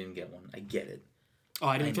was, and you didn't get one. I get it. Oh,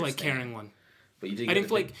 I didn't feel like carrying one. But you did. I didn't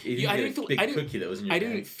feel like I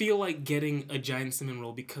didn't feel like getting a giant cinnamon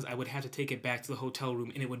roll because I would have to take it back to the hotel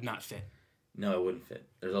room and it would not fit. No, it wouldn't fit.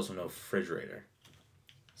 There's also no refrigerator,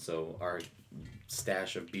 so our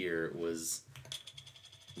stash of beer was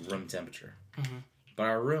room temperature. Mm-hmm. But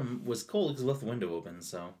our room was cold because we left the window open,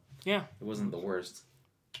 so yeah, it wasn't the worst.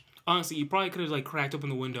 Honestly, you probably could have like cracked open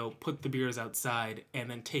the window, put the beers outside, and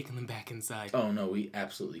then taken them back inside. Oh no, we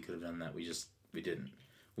absolutely could have done that. We didn't.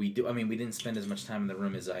 We didn't spend as much time in the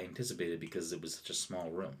room as I anticipated because it was such a small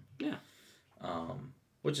room. Yeah.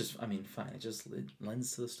 Which is, fine. It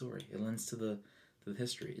lends to the story. It lends to the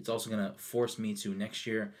history. It's also gonna force me to next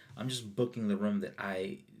year. I'm just booking the room that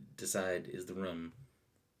I decide is the room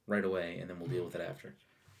right away, and then we'll deal with it after.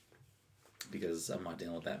 Because I'm not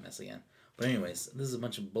dealing with that mess again. But anyways, this is a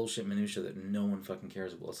bunch of bullshit minutia that no one fucking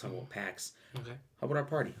cares about. Let's talk about PAX. Okay. How about our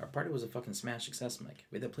party? Our party was a fucking smash success, Mike.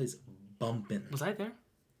 We had that place bumping. Was I there?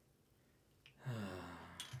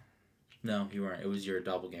 No, you weren't. It was your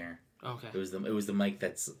doppelganger. Okay. It was the Mike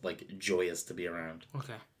that's like joyous to be around.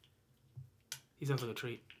 Okay. He sounds like a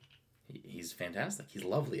treat. He's fantastic. He's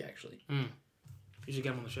lovely, actually. You should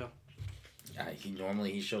get him on the show.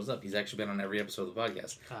 He shows up. He's actually been on every episode of the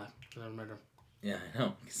podcast. I don't remember. Yeah, I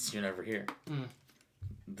know, because you're never here.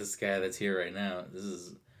 This guy that's here right now, this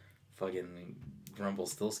is fucking Grumble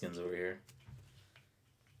Stillskins over here.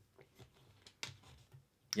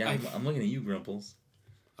 Yeah, I'm looking at you, Grumples.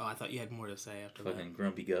 Oh, I thought you had more to say after fucking that.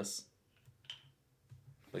 Grumpy Gus.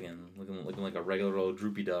 Fucking looking like a regular old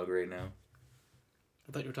droopy dog right now.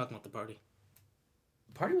 I thought you were talking about the party.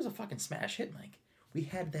 The party was a fucking smash hit, Mike. We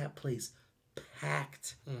had that place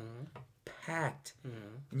packed. Packed.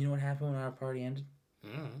 And you know what happened when our party ended?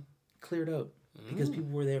 Cleared out. Because people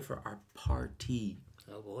were there for our party.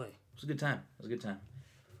 Oh boy. It was a good time.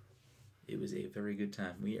 It was a very good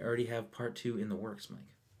time. We already have part 2 in the works, Mike.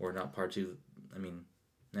 Or not part 2,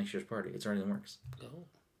 next year's party. It's already in the works. Oh.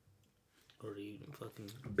 Already fucking...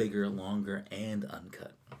 Bigger, longer, and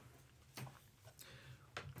uncut.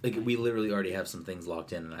 Like, we literally already have some things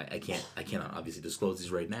locked in, and I cannot obviously disclose these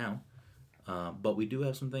right now. But we do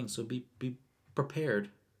have some things, so be prepared.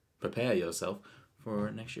 Prepare yourself for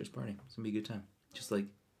next year's party. It's going to be a good time. Just like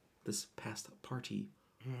this past party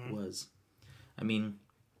was.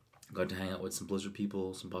 Got to hang out with some Blizzard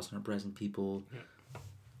people, some Boston Art Present people.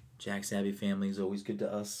 Jack's Abbey family is always good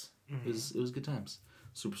to us. It was good times.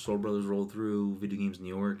 Super Soul Brothers rolled through, Video Games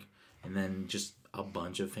New York, and then just a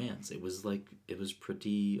bunch of fans. It was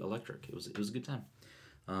pretty electric. It was a good time.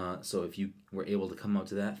 So if you were able to come out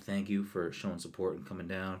to that, thank you for showing support and coming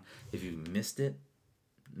down. If you missed it,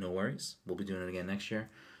 no worries. We'll be doing it again next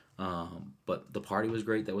year. But the party was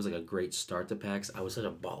great. That was like a great start to PAX. I was such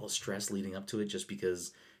a ball of stress leading up to it just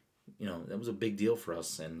because, that was a big deal for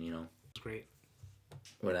us. And, It's great.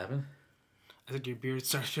 What happened? I said your beard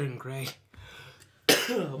starts turning gray.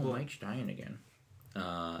 Oh, Mike's dying again.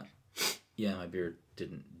 Yeah, my beard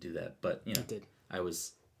didn't do that, but It did. I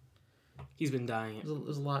was. He's been dying it. There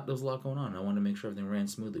was a lot. There was a lot going on. I wanted to make sure everything ran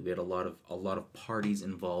smoothly. We had a lot of parties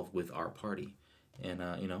involved with our party, and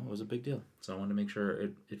it was a big deal. So I wanted to make sure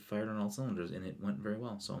it fired on all cylinders, and it went very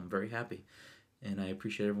well. So I'm very happy, and I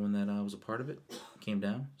appreciate everyone that was a part of it. Came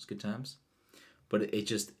down. It was good times, but it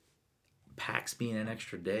just PAX being an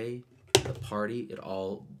extra day, the party, it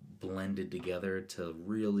all blended together to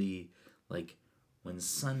really like when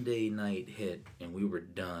Sunday night hit and we were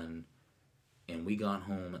done and we got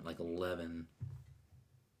home at like 11.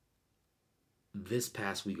 This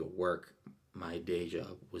past week of work, my day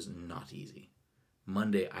job was not easy.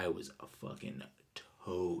 Monday, I was a fucking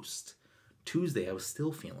toast. Tuesday, I was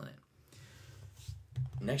still feeling it.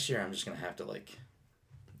 Next year, I'm just going to have to like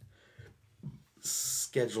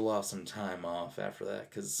schedule off some time off after that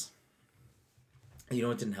because you know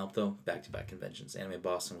what didn't help though? Back-to-back conventions. Anime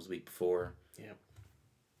Boston was the week before. Yeah.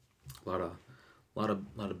 A lot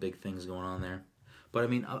of big things going on there. But I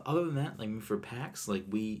mean, other than that, like for PAX, like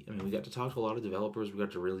we got to talk to a lot of developers. We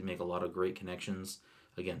got to really make a lot of great connections.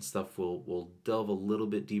 Again, stuff we'll delve a little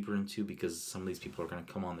bit deeper into because some of these people are going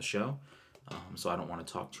to come on the show. So I don't want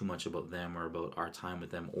to talk too much about them or about our time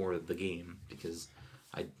with them or the game because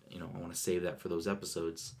I want to save that for those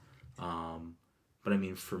episodes. But I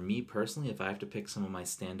mean, for me personally, if I have to pick some of my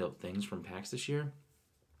standout things from PAX this year,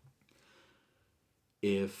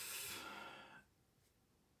 if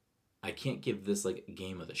I can't give this like a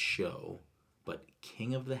game of the show, but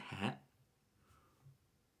King of the Hat,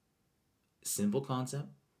 simple concept.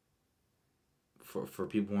 For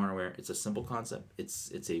people who aren't aware, it's a simple concept.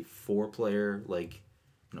 It's a 4-player, like,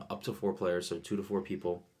 up to 4 players, so 2 to 4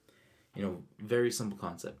 people. Very simple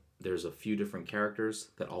concept. There's a few different characters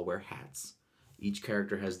that all wear hats. Each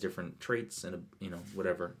character has different traits and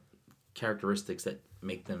whatever characteristics that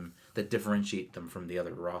differentiate them from the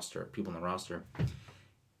other people in the roster.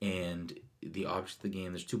 And the object of the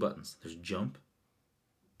game, there's 2 buttons. There's jump,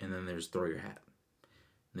 and then there's throw your hat.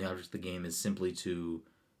 And the object of the game is simply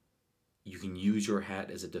you can use your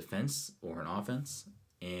hat as a defense or an offense,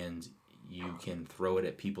 and you can throw it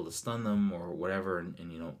at people to stun them or whatever, and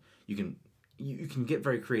you can get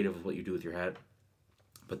very creative with what you do with your hat.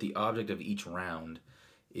 But the object of each round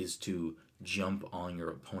is to jump on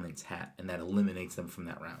your opponent's hat, and that eliminates them from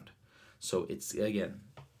that round. So it's, again,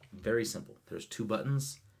 very simple. There's 2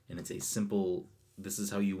 buttons, and it's a simple, this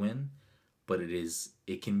is how you win, but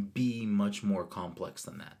it can be much more complex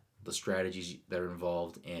than that. The strategies that are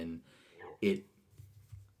involved, and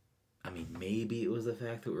maybe it was the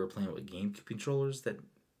fact that we were playing with GameCube controllers that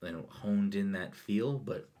honed in that feel,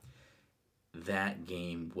 but that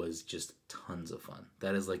game was just tons of fun.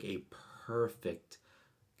 That is like a perfect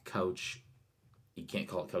couch. You can't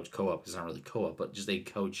call it couch co-op. It's not really co-op, but just a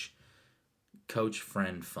couch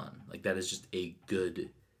friend fun. Like that is just a good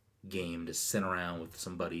game to sit around with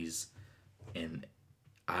some buddies, and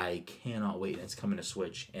I cannot wait. And it's coming to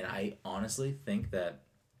Switch, and I honestly think that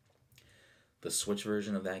the Switch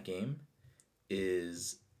version of that game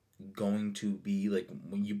is going to be like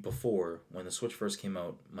when the Switch first came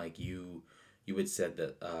out, Mike, you had said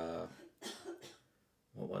that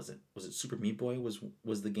what was it? Was it Super Meat Boy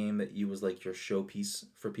was the game that you was like your showpiece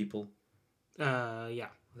for people? Yeah,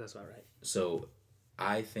 that's about right. So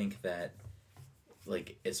I think that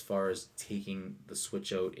like as far as taking the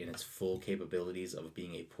Switch out in its full capabilities of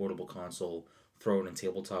being a portable console, throw it in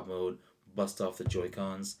tabletop mode, bust off the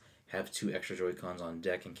Joy-Cons, have 2 extra Joy-Cons on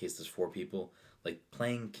deck in case there's 4 people. Like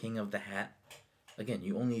playing King of the Hat, again,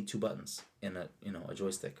 you only need 2 buttons and a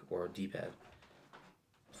joystick or a D-pad.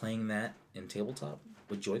 Playing that in tabletop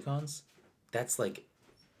with Joy-Cons, that's like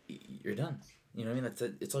you're done. You know what I mean? That's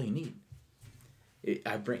it. It's all you need.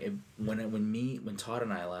 When Todd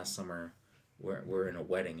and I last summer we're in a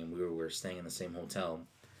wedding and we were staying in the same hotel.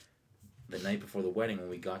 The night before the wedding, when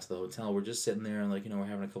we got to the hotel, we're just sitting there and like we're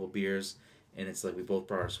having a couple beers, and it's like we both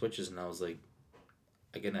brought our Switches, and I was like,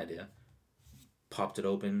 I get an idea. Popped it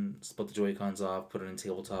open, split the Joy-Cons off, put it in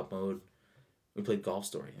tabletop mode. We played Golf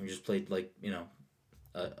Story, and we just played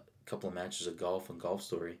a couple of matches of golf and Golf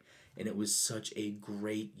Story, and it was such a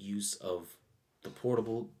great use of the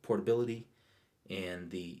portability and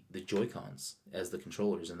the Joy-Cons as the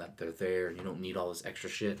controllers, and that they're there and you don't need all this extra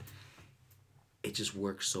shit. It just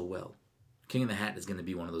works so well. King of the Hat is going to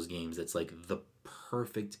be one of those games that's like the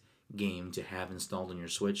perfect game to have installed on your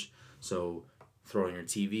Switch. So throw on your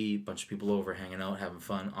TV, bunch of people over, hanging out, having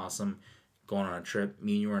fun, awesome, going on a trip.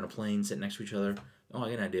 Me and you are on a plane, sitting next to each other. Oh, I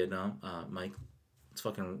got an idea now, Mike. Let's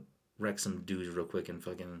fucking wreck some dudes real quick and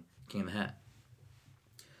fucking King of the Hat.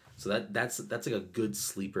 So that's like a good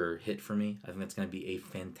sleeper hit for me. I think that's going to be a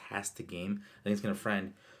fantastic game. I think it's going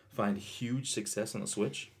to find huge success on the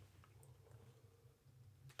Switch.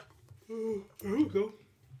 Oh, there we go.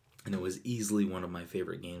 And it was easily one of my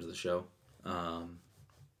favorite games of the show. I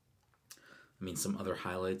mean, some other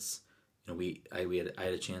highlights. You know, I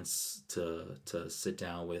had a chance to sit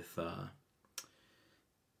down with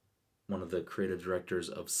one of the creative directors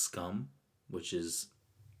of Scum, which is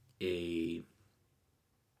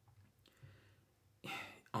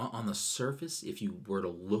on the surface, if you were to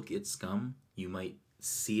look at Scum, you might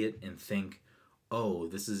see it and think, oh,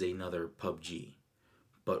 this is another PUBG.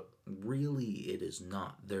 But really, it is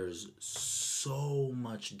not. There's so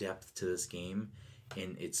much depth to this game,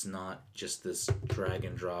 and it's not just this drag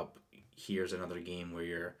and drop, here's another game where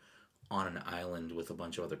you're on an island with a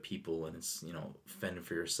bunch of other people and it's, fend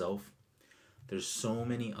for yourself. There's so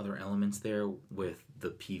many other elements there with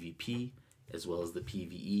the PvP as well as the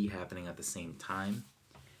PvE happening at the same time,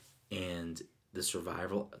 and the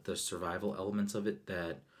survival elements of it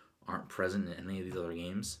that aren't present in any of these other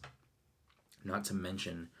games. Not to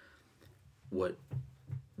mention what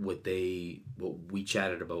we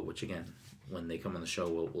chatted about, which again, when they come on the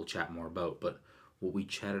show, we'll chat more about. But what we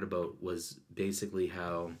chatted about was basically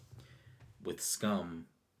how with Scum,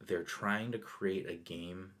 they're trying to create a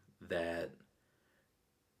game that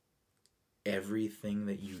everything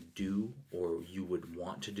that you do or you would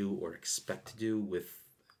want to do or expect to do with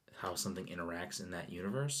how something interacts in that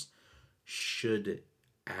universe should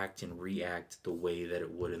act and react the way that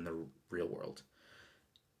it would in the real world.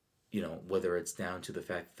 Whether it's down to the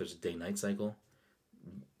fact that there's a day-night cycle.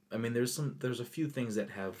 I mean, there's a few things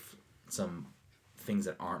that have some things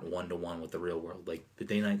that aren't one-to-one with the real world. Like the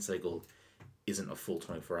day-night cycle isn't a full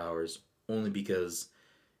 24 hours, only because,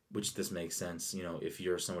 which this makes sense, if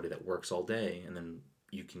you're somebody that works all day and then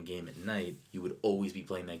you can game at night, you would always be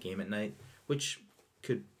playing that game at night, which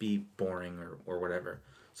could be boring or whatever.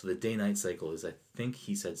 So the day-night cycle is, I think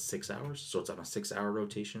he said 6 hours, so it's on a 6-hour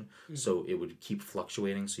rotation. Mm-hmm. So it would keep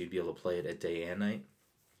fluctuating, so you'd be able to play it at day and night.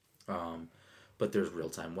 But there's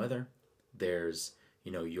real-time weather. There's,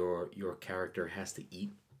 your character has to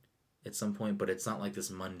eat at some point, but it's not like this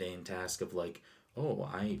mundane task of like, oh,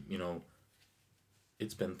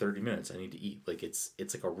 it's been 30 minutes, I need to eat. Like it's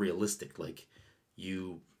like a realistic, like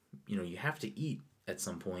you have to eat at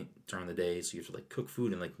some point during the day, so you have to like cook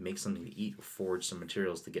food and like make something to eat or forge some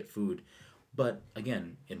materials to get food. But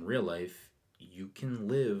again, in real life, you can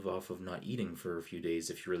live off of not eating for a few days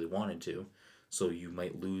if you really wanted to. So you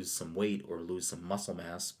might lose some weight or lose some muscle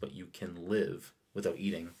mass, but you can live without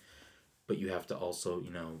eating. But you have to also,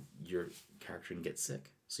 your character can get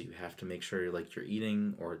sick. So you have to make sure you're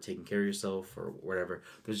eating or taking care of yourself or whatever.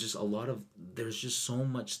 There's just so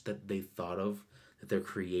much that they thought of that they're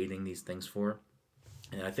creating these things for.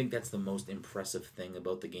 And I think that's the most impressive thing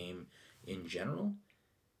about the game in general,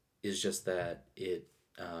 is just that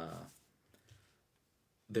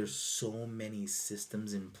there's so many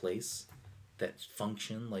systems in place that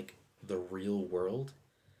function like the real world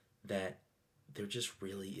that there just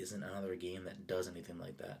really isn't another game that does anything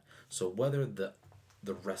like that. So whether the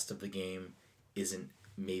rest of the game isn't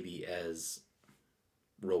maybe as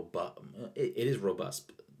robust, it is robust,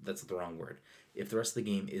 but that's the wrong word. If the rest of the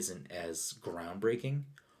game isn't as groundbreaking,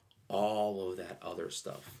 all of that other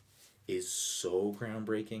stuff is so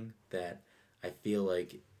groundbreaking that I feel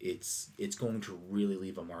like it's going to really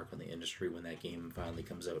leave a mark on the industry when that game finally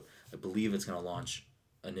comes out. I believe it's going to launch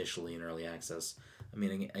initially in early access. I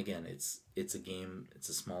mean, again, it's a game, it's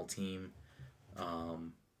a small team,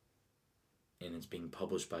 and it's being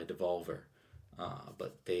published by Devolver.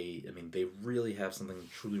 But they really have something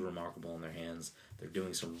truly remarkable in their hands. They're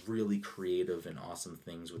doing some really creative and awesome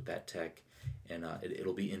things with that tech, and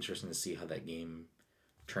it'll be interesting to see how that game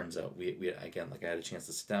turns out. We again, I had a chance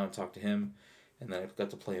to sit down and talk to him, and then I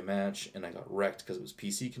got to play a match, and I got wrecked because it was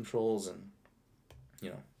PC controls, and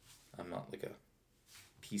I'm not like a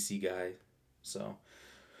PC guy, so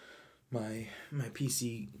my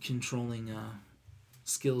PC controlling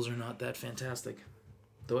skills are not that fantastic.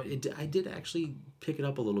 Though I did actually pick it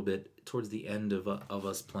up a little bit towards the end of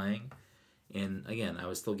us playing, and again I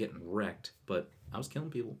was still getting wrecked, but I was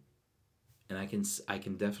killing people, and I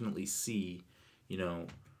can definitely see,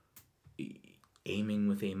 aiming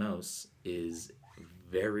with a mouse is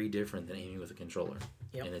very different than aiming with a controller.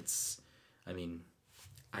 Yep. And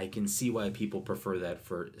I can see why people prefer that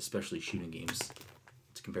for especially shooting games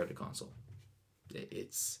to compare to console. It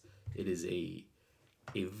is a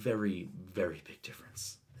very, very big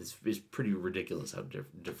difference. It's pretty ridiculous how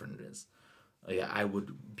different it is. I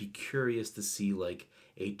would be curious to see like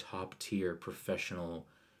a top tier professional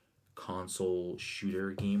console shooter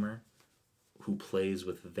gamer who plays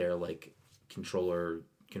with their like controller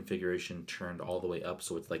configuration turned all the way up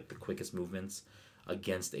so it's like the quickest movements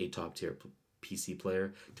against a top tier PC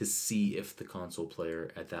player to see if the console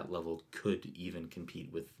player at that level could even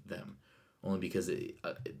compete with them. Only because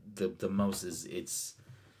the mouse is it's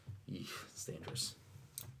dangerous.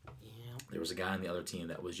 Yeah. There was a guy on the other team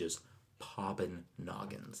that was just popping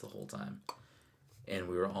noggins the whole time. And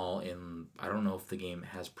we were all in, I don't know if the game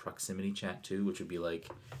has proximity chat too, which would be like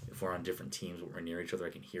if we're on different teams but we're near each other,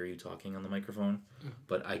 I can hear you talking on the microphone.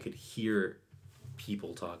 But I could hear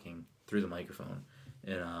people talking through the microphone.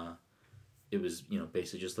 And it was,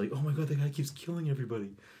 basically just like, oh my god, that guy keeps killing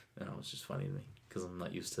everybody. And it was just funny to me because I'm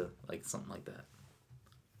not used to like something like that.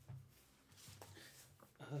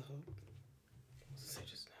 What was I say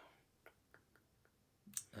just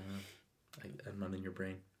now? I'm not in your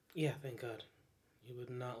brain. Yeah, thank God. You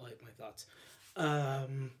would not like my thoughts. I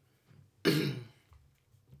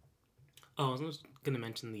was just going to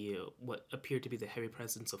mention the what appeared to be the heavy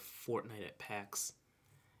presence of Fortnite at PAX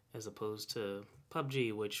as opposed to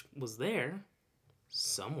PUBG, which was there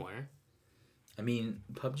somewhere. I mean,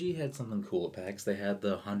 PUBG had something cool at PAX. They had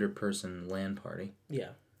the 100-person LAN party. Yeah.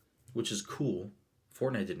 Which is cool.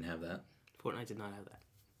 Fortnite didn't have that. Fortnite did not have that.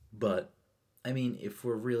 But, I mean, if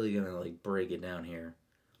we're really going to like break it down here,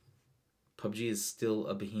 PUBG is still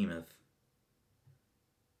a behemoth.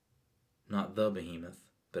 Not the behemoth,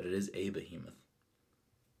 but it is a behemoth.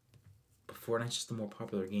 But Fortnite's just a more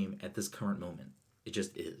popular game at this current moment. It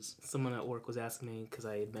just is. Someone at work was asking me, because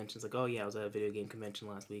I had mentioned, like, oh yeah, I was at a video game convention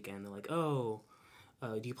last weekend. They're like, oh,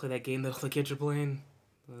 do you play that game that the kids are playing?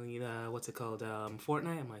 What's it called?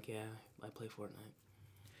 Fortnite? I'm like, yeah, I play Fortnite.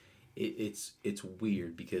 It's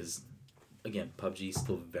weird because, again, PUBG is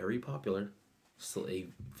still very popular. Still a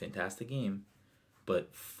fantastic game.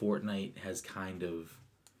 But Fortnite has kind of...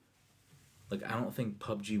 Like, I don't think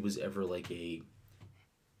PUBG was ever like a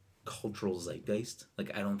cultural zeitgeist.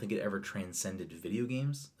 Like, I don't think it ever transcended video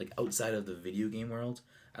games. Like, outside of the video game world,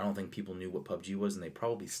 I don't think people knew what PUBG was, and they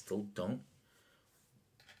probably still don't.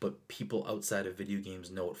 But people outside of video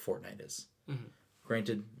games know what Fortnite is. Mm-hmm.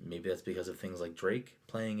 Granted, maybe that's because of things like Drake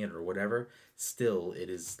playing it or whatever. Still, it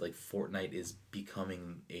is like Fortnite is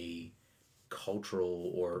becoming a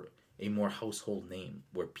cultural or a more household name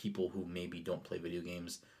where people who maybe don't play video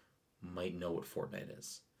games might know what Fortnite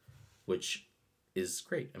is, which is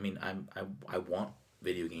great. I mean, I want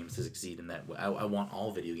video games to succeed in that way. I want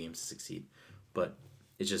all video games to succeed, but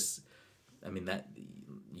it's just, I mean, that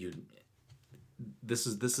you, this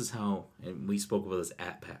is how, and we spoke about this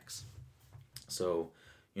at PAX. So,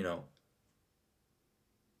 when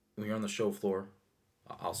you're on the show floor,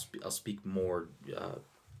 I'll speak more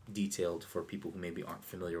detailed for people who maybe aren't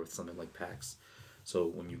familiar with something like PAX. So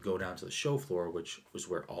when you go down to the show floor, which was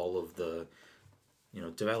where all of the,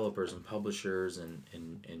 developers and publishers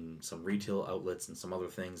and some retail outlets and some other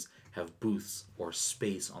things have booths or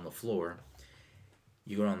space on the floor,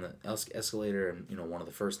 you go down the escalator and, one of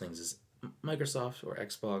the first things is Microsoft or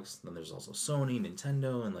Xbox. Then there's also Sony,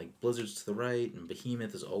 Nintendo, and like Blizzard's to the right, and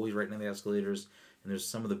Behemoth is always right near the escalators, and there's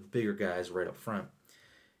some of the bigger guys right up front.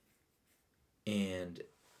 And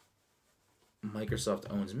Microsoft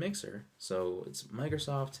owns Mixer, so it's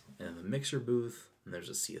Microsoft and the Mixer booth, and there's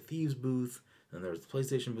a Sea of Thieves booth, and there's the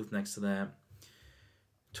PlayStation booth next to that.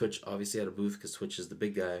 Twitch obviously had a booth because Twitch is the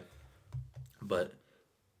big guy, but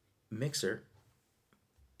Mixer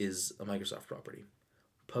is a Microsoft property.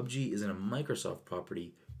 PUBG isn't a Microsoft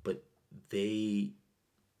property, but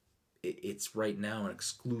it's right now an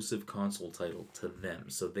exclusive console title to them,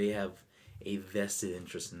 so they have a vested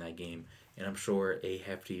interest in that game, and I'm sure a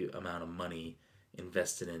hefty amount of money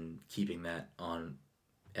invested in keeping that on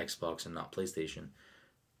Xbox and not PlayStation.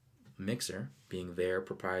 Mixer, being their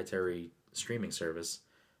proprietary streaming service,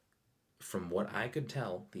 from what I could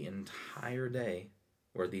tell, the entire day,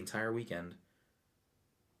 or the entire weekend,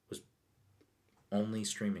 was only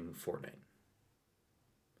streaming Fortnite.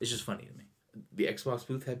 It's just funny to me. The Xbox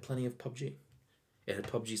booth had plenty of PUBG. It had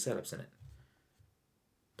PUBG setups in it.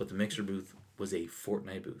 But the Mixer booth was a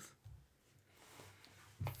Fortnite booth.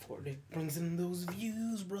 Fortnite brings in those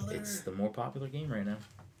views, brother. It's the more popular game right now.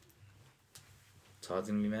 Todd's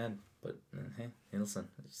gonna be mad, but hey, listen,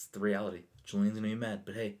 it's the reality. Julian's gonna be mad,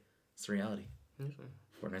 but hey, it's the reality. Mm-hmm.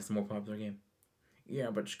 Fortnite's the more popular game.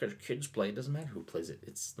 Yeah, but just because kids play, it doesn't matter who plays it.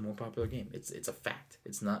 It's the more popular game. It's a fact.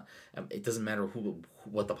 It's not. It doesn't matter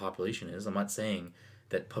what the population is. I'm not saying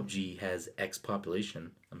that PUBG has X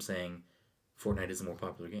population. I'm saying Fortnite is the more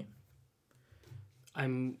popular game.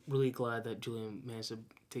 I'm really glad that Julian managed to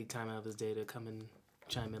take time out of his day to come and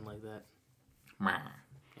chime in like that.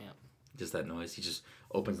 Yeah. Just that noise. He just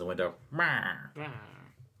opens the window. "Mah,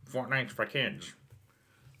 Fortnite's for kids."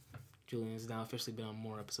 Julian has now officially been on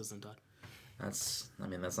more episodes than Todd. That's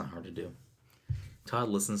not hard to do. Todd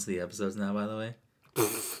listens to the episodes now, by the way.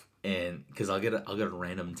 And because I'll get a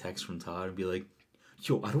random text from Todd and be like,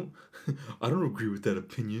 "Yo, I don't agree with that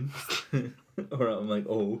opinion," or I'm like,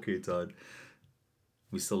 "Oh, okay, Todd.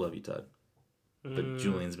 We still love you, Todd." But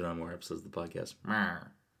Julian's been on more episodes of the podcast.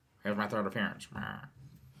 Here's my third appearance.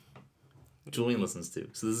 Julian listens too,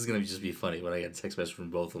 so this is gonna just be funny when I get a text message from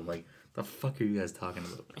both of them. Like, the fuck are you guys talking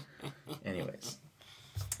about? Anyways,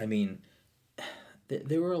 I mean,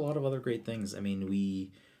 there were a lot of other great things. I mean,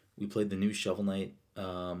 we played the new Shovel Knight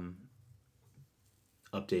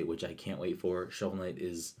update, which I can't wait for. Shovel Knight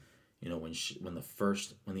is, when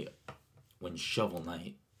Shovel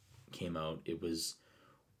Knight came out, it was,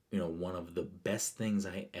 one of the best things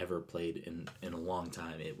I ever played in a long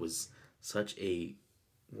time. It was such a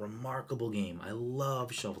remarkable game. I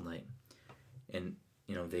love Shovel Knight, and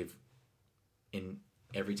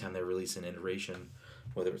every time they release an iteration,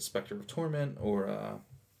 whether it's Spectre of Torment or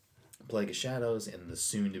Plague of Shadows, and the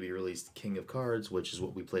soon to be released King of Cards, which is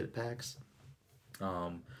what we played at PAX.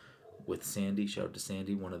 With Sandy, shout out to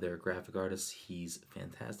Sandy, one of their graphic artists. He's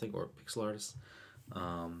fantastic, or pixel artist.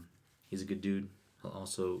 He's a good dude. He'll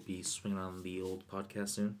also be swinging on the old podcast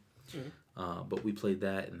soon. Mm-hmm. But we played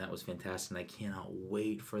that, and that was fantastic, and I cannot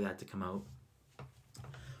wait for that to come out.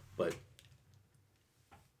 But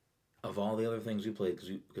of all the other things we played,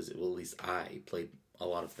 because at least I played a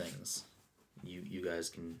lot of things. You guys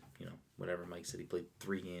can, whatever Mike said, he played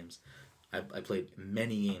 3 games. I played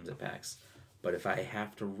many games at PAX. But if I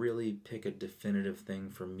have to really pick a definitive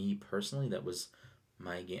thing for me personally, that was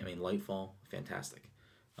my game. I mean, Lightfall, fantastic.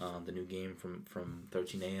 The new game from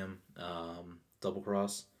 13 AM, Double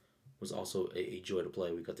Cross, was also a joy to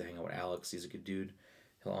play. We got to hang out with Alex. He's a good dude.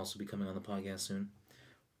 He'll also be coming on the podcast soon.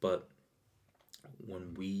 But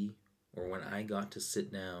when I got to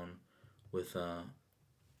sit down with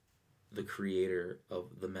the creator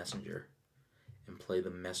of The Messenger and play The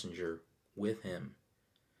Messenger with him,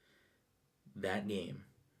 that game,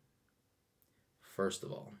 first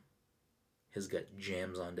of all, has got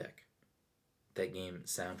jams on deck. That game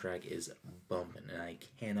soundtrack is bumping, and I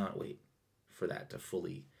cannot wait for that to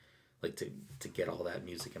fully, to get all that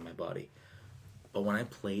music in my body. But when I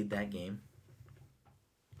played that game,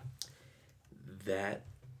 that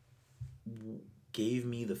gave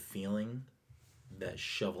me the feeling that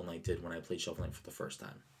Shovel Knight did when I played Shovel Knight for the first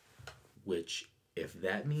time. Which, if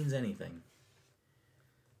that means anything,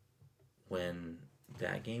 when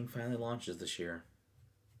that game finally launches this year,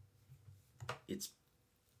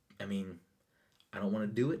 I don't want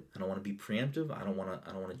to do it. I don't want to be preemptive. I don't want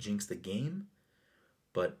to jinx the game.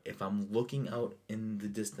 But if I'm looking out in the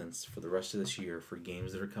distance for the rest of this year for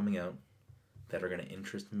games that are coming out that are going to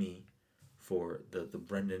interest me for the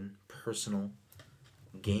Brendan personal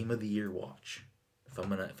game of the year watch, if I'm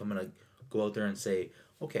gonna go out there and say,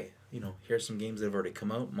 okay, here's some games that have already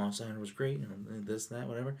come out. Monster Hunter was great, this, that,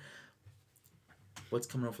 whatever. What's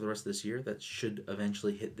coming out for the rest of this year that should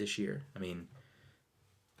eventually hit this year? I mean,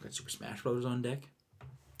 got Super Smash Bros. On deck.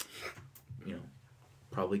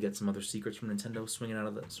 Probably get some other secrets from Nintendo swinging out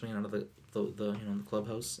of the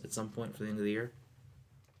clubhouse at some point for the end of the year.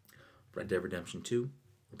 Red Dead Redemption 2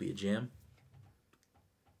 will be a jam.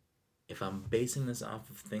 If I'm basing this off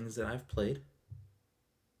of things that I've played,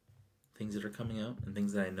 things that are coming out, and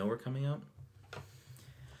things that I know are coming out,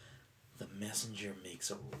 The Messenger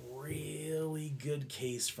makes a really good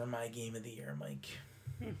case for my game of the year, Mike.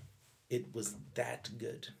 It was that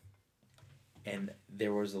good. And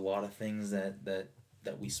there was a lot of things that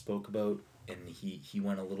we spoke about, and he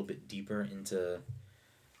went a little bit deeper into.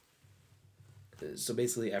 So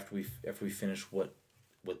basically, after we finished what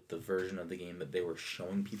the version of the game that they were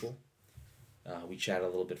showing people, we chatted a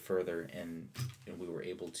little bit further, and we were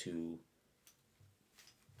able to.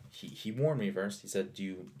 He warned me first. He said, "Do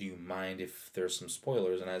you mind if there's some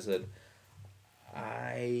spoilers?" And I said,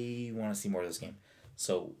 "I want to see more of this game."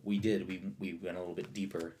 So we did. We went a little bit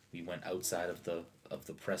deeper. We went outside of the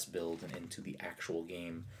press build and into the actual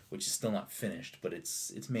game, which is still not finished, but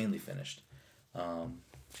it's mainly finished.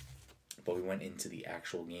 But we went into the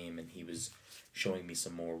actual game, and he was showing me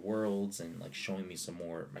some more worlds and showing me some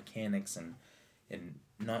more mechanics and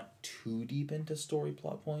not too deep into story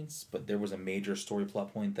plot points, but there was a major story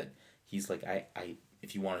plot point that he's like, I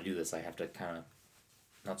if you want to do this, I have to kind of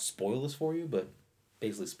not spoil this for you, but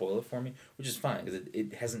basically spoil it for me, which is fine because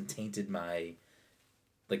it hasn't tainted my,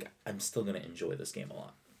 I'm still going to enjoy this game a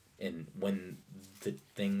lot. And when the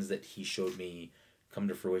things that he showed me come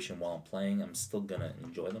to fruition while I'm playing, I'm still going to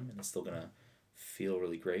enjoy them, and it's still going to feel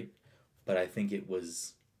really great. but I think it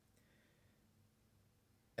was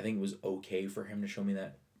okay for him to show me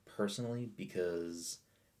that personally, because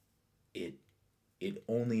it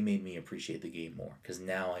only made me appreciate the game more, because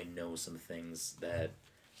now I know some things that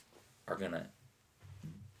are gonna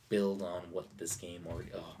build on what this game or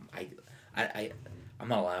I'm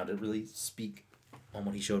not allowed to really speak on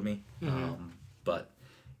what he showed me, but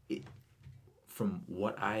from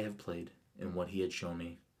what I have played and what he had shown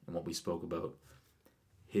me and what we spoke about,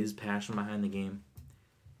 his passion behind the game,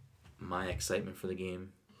 my excitement for the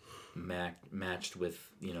game, matched with,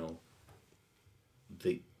 you know,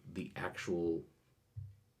 the actual,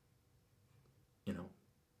 you know,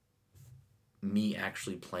 me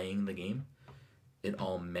actually playing the game, it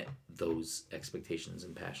all met those expectations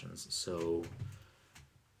and passions. So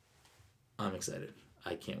I'm excited.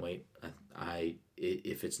 I can't wait.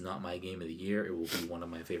 If it's not my game of the year, it will be one of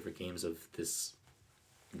my favorite games of this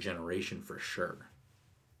generation for sure.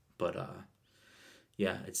 But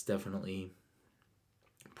yeah, it's definitely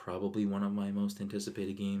probably one of my most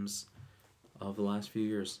anticipated games of the last few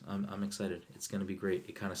years. I'm excited. It's going to be great.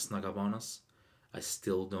 It kind of snuck up on us. I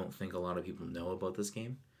still don't think a lot of people know about this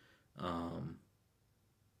game. I'm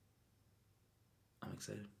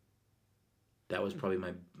excited. That was probably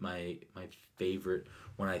my favorite.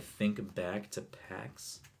 When I think back to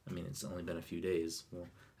PAX, I mean, it's only been a few days. Well,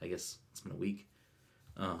 I guess it's been a week.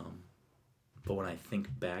 But when I think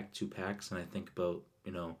back to PAX and I think about,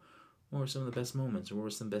 you know, what were some of the best moments, or what were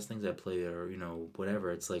some best things I played, or, you know,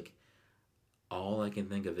 whatever, it's like all I can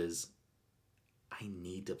think of is I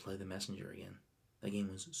need to play The Messenger again. That game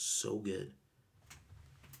was so good.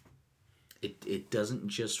 It doesn't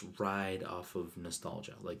just ride off of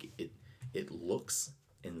nostalgia. Like, it looks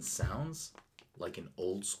and sounds like an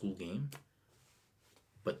old school game,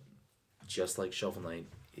 but just like Shovel Knight,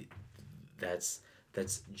 that's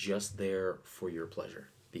just there for your pleasure,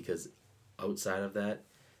 because outside of that,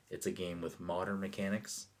 it's a game with modern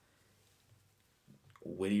mechanics,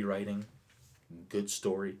 witty writing, good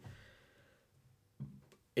story,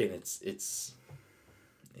 and it's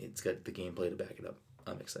got the gameplay to back it up.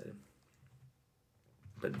 I'm excited.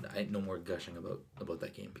 But I no more gushing about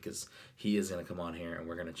that game, because he is going to come on here and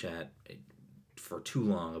we're going to chat for too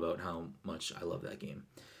long about how much I love that game.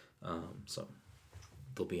 So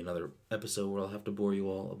there'll be another episode where I'll have to bore you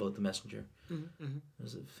all about The Messenger. Mm-hmm. It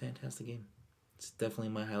was a fantastic game. It's definitely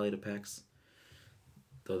my highlight of PAX.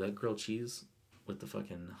 Though that grilled cheese with the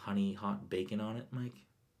fucking honey hot bacon on it, Mike,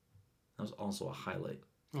 that was also a highlight.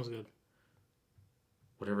 That was good.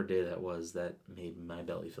 Whatever day that was, that made my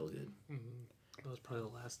belly feel good. Mm-hmm. That was probably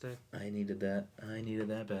the last day. I needed that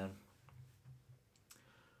bad.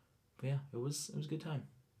 But yeah, it was a good time.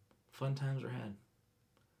 Fun times were had.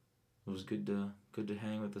 It was good to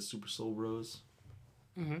hang with the Super Soul Bros.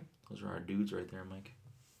 Mm-hmm. Those are our dudes right there, Mike.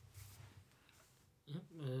 Yep,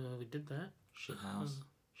 we did that. Shit house.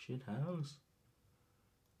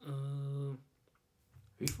 Are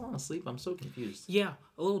you falling asleep? I'm so confused. Yeah,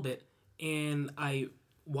 a little bit. And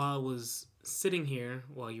while I was sitting here,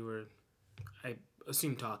 while you were, I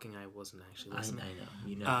assume talking, I wasn't actually listening. I know.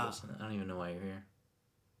 You never listen. I don't even know why you're here.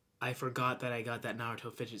 I forgot that I got that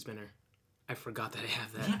Naruto fidget spinner. I forgot that I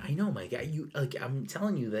have that. Yeah, I know, Mike. I'm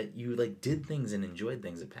telling you that you did things and enjoyed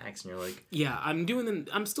things at PAX, and you're like, yeah, I'm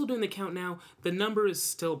still doing the count now. The number is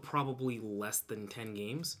still probably less than 10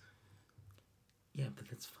 games. Yeah, but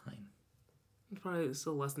that's fine. It's probably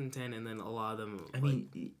still less than 10, and then a lot of them. I mean,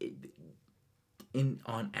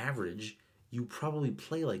 on average, you probably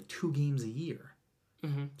play like 2 games a year,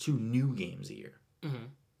 2 new games a year. Mm-hmm.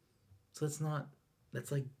 So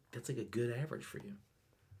that's like a good average for you.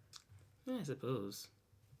 Yeah, I suppose.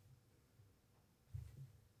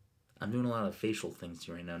 I'm doing a lot of facial things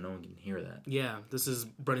to you right now. No one can hear that. Yeah, this is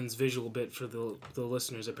Brennan's visual bit for the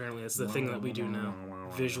listeners. Apparently, that's the thing that we do now.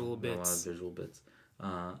 Visual bits. A lot of visual bits.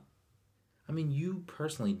 I mean, you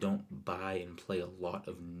personally don't buy and play a lot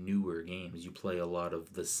of newer games. You play a lot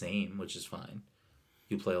of the same, which is fine.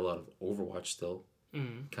 You play a lot of Overwatch still.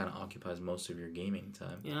 Mm-hmm. Kind of occupies most of your gaming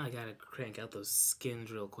time. Yeah, I gotta crank out those skins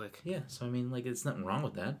real quick. Yeah, so I mean, it's nothing wrong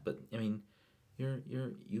with that, but I mean,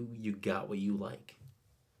 you got what you like.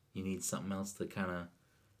 You need something else to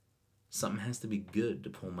something has to be good to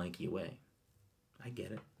pull Mikey away. I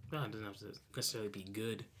get it. No, it doesn't have to necessarily be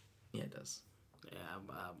good. Yeah, it does. Yeah,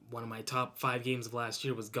 one of my top 5 games of last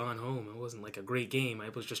year was Gone Home. It wasn't like a great game. I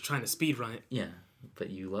was just trying to speedrun it. Yeah,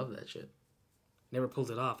 but you love that shit. Never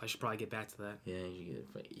pulled it off. I should probably get back to that.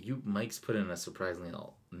 Yeah, Mike's put in a surprisingly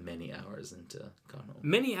many hours into Gone Home.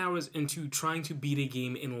 Many hours into trying to beat a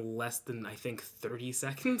game in less than, I think, 30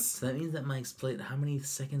 seconds. So that means that Mike's played, how many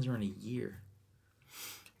seconds are in a year?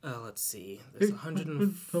 Let's see. There's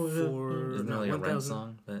 104. Isn't there No, like a Rent 1,000.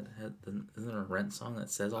 song that isn't there a Rent song that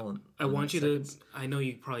says all? I want you to. seconds? I know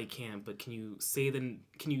you probably can't, but can you say the?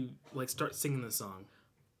 Can you like start singing the song?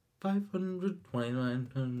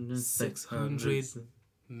 529, 600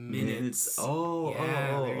 minutes. Oh,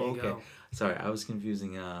 Yeah, oh, there you okay. go. Sorry, I was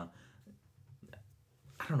confusing. I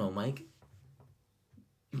don't know, Mike.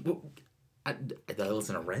 Did I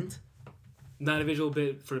listen to Rent? Not a visual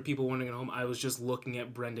bit for people wondering at home. I was just looking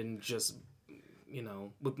at Brendan, just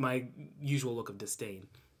with my usual look of disdain.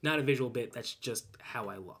 Not a visual bit. That's just how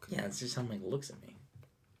I look. Yeah, it's just how Mike looks at me.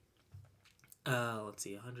 Let's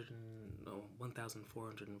see,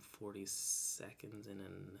 1,440 seconds in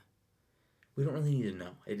an. We don't really need to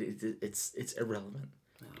know. It's irrelevant.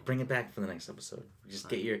 No. Bring it back for the next episode. Just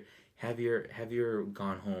get have your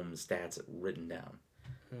Gone Home stats written down.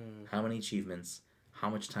 How many achievements?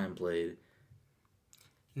 How much time played?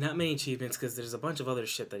 Not many achievements because there's a bunch of other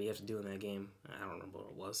shit that you have to do in that game. I don't remember what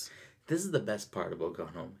it was. This is the best part about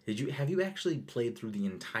Gone Home. Have you actually played through the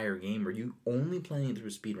entire game, or are you only playing it through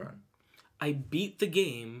a speedrun? I beat the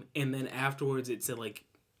game, and then afterwards it said, like,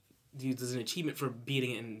 dude, there's an achievement for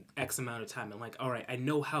beating it in X amount of time. I'm like, all right, I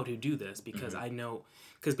know how to do this because I know,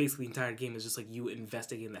 because basically the entire game is just like you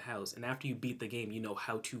investigating the house, and after you beat the game, you know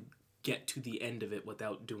how to get to the end of it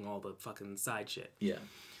without doing all the fucking side shit. Yeah.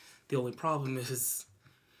 The only problem is,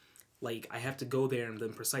 like, I have to go there and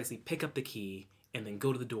then precisely pick up the key and then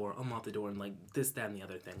go to the door, unlock the door, and, like, this, that, and the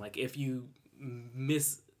other thing. Like, if you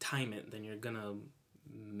time it, then you're gonna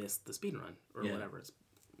miss the speedrun or whatever it's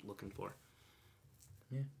looking for.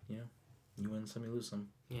 Yeah, you win some, you lose some.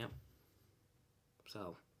 Yep.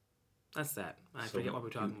 So, that's that. I So forget why we're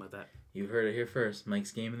talking about that. You heard it here first.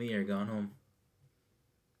 Mike's Game of the Year, Gone Home.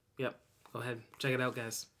 Yep. Go ahead. Check it out,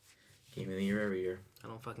 guys. Game of the Year every year. I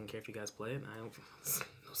don't fucking care if you guys play it. I don't...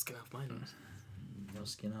 No skin off my nose. No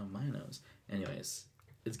skin on my nose. Anyways,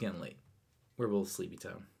 it's getting late. We're both sleepy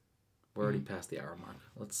town. We're already past the hour mark.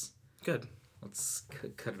 Let's Good.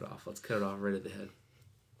 cut it off. Let's cut it off right at the head.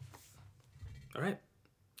 All right.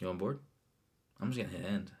 You on board? I'm just gonna hit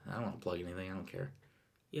end. I don't want to plug anything. I don't care.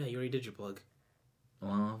 Yeah, you already did your plug.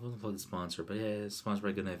 Well, I wasn't plug the sponsor, but yeah, it's sponsored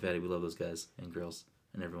by Goodnight Fatty. We love those guys and girls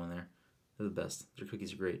and everyone there. They're the best. Their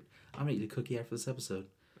cookies are great. I'm gonna eat a cookie after this episode.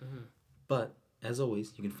 Mm-hmm. But as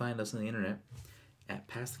always, you can find us on the internet at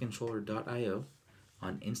passthecontroller.io,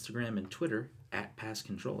 on Instagram and Twitter at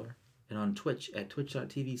passcontroller, and on Twitch at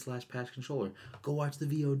twitch.tv/passcontroller. Go watch the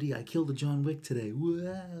VOD. I killed a John Wick today.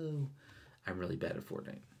 Whoa! I'm really bad at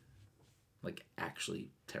Fortnite. Like, actually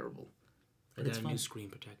terrible. I But got it's a fun. new screen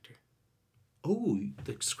protector. Oh,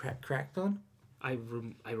 the cracked on? I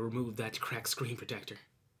removed that cracked screen protector.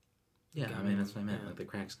 Yeah, Got I mean, me. that's what I meant. Yeah. Like, the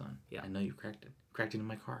crack's gone. Yeah. I know you cracked it. Cracked it in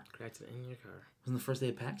my car. Cracked it in your car. Wasn't the first day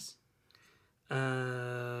of PAX?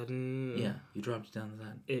 Yeah, you dropped it down to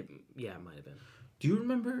that. It might have been. Do you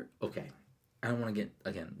remember? Okay, I don't want to get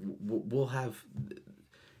again. We'll have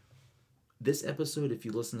this episode. If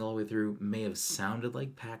you listened all the way through, may have sounded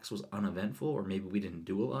like PAX was uneventful, or maybe we didn't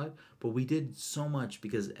do a lot, but we did so much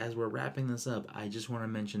because as we're wrapping this up, I just want to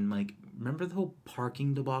mention, Mike. Remember the whole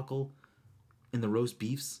parking debacle in the roast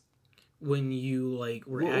beefs? When you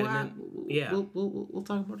were adamant. Yeah. We'll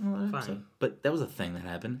talk about it in another Fine. episode. But that was a thing that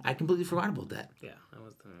happened. I completely forgot about that. Yeah, that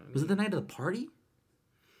was the. Was it the night of the party?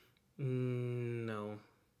 No,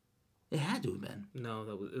 It had to have been. no,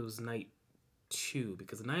 it was night 2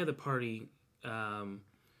 because the night of the party,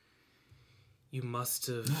 you must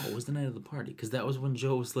have. No, it was the night of the party because that was when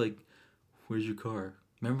Joe was like, "Where's your car?"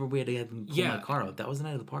 Remember we had to have him pull my car out. That was the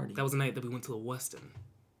night of the party. That was the night that we went to the Westin.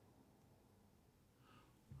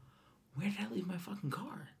 Where did I leave my fucking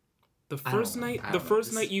car? The I first don't know. night, I the don't know.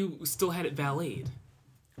 first night you still had it valeted.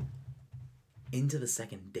 Into the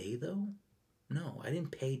second day though? No, I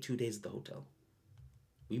didn't pay 2 days at the hotel.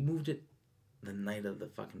 We moved it the night of the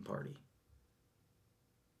fucking party.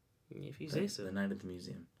 If you say so. The night at the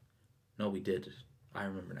museum. No, we did. I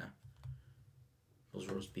remember now. Those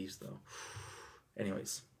roast beefs though.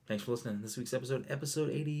 Anyways, thanks for listening. This week's episode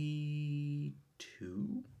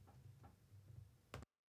 82.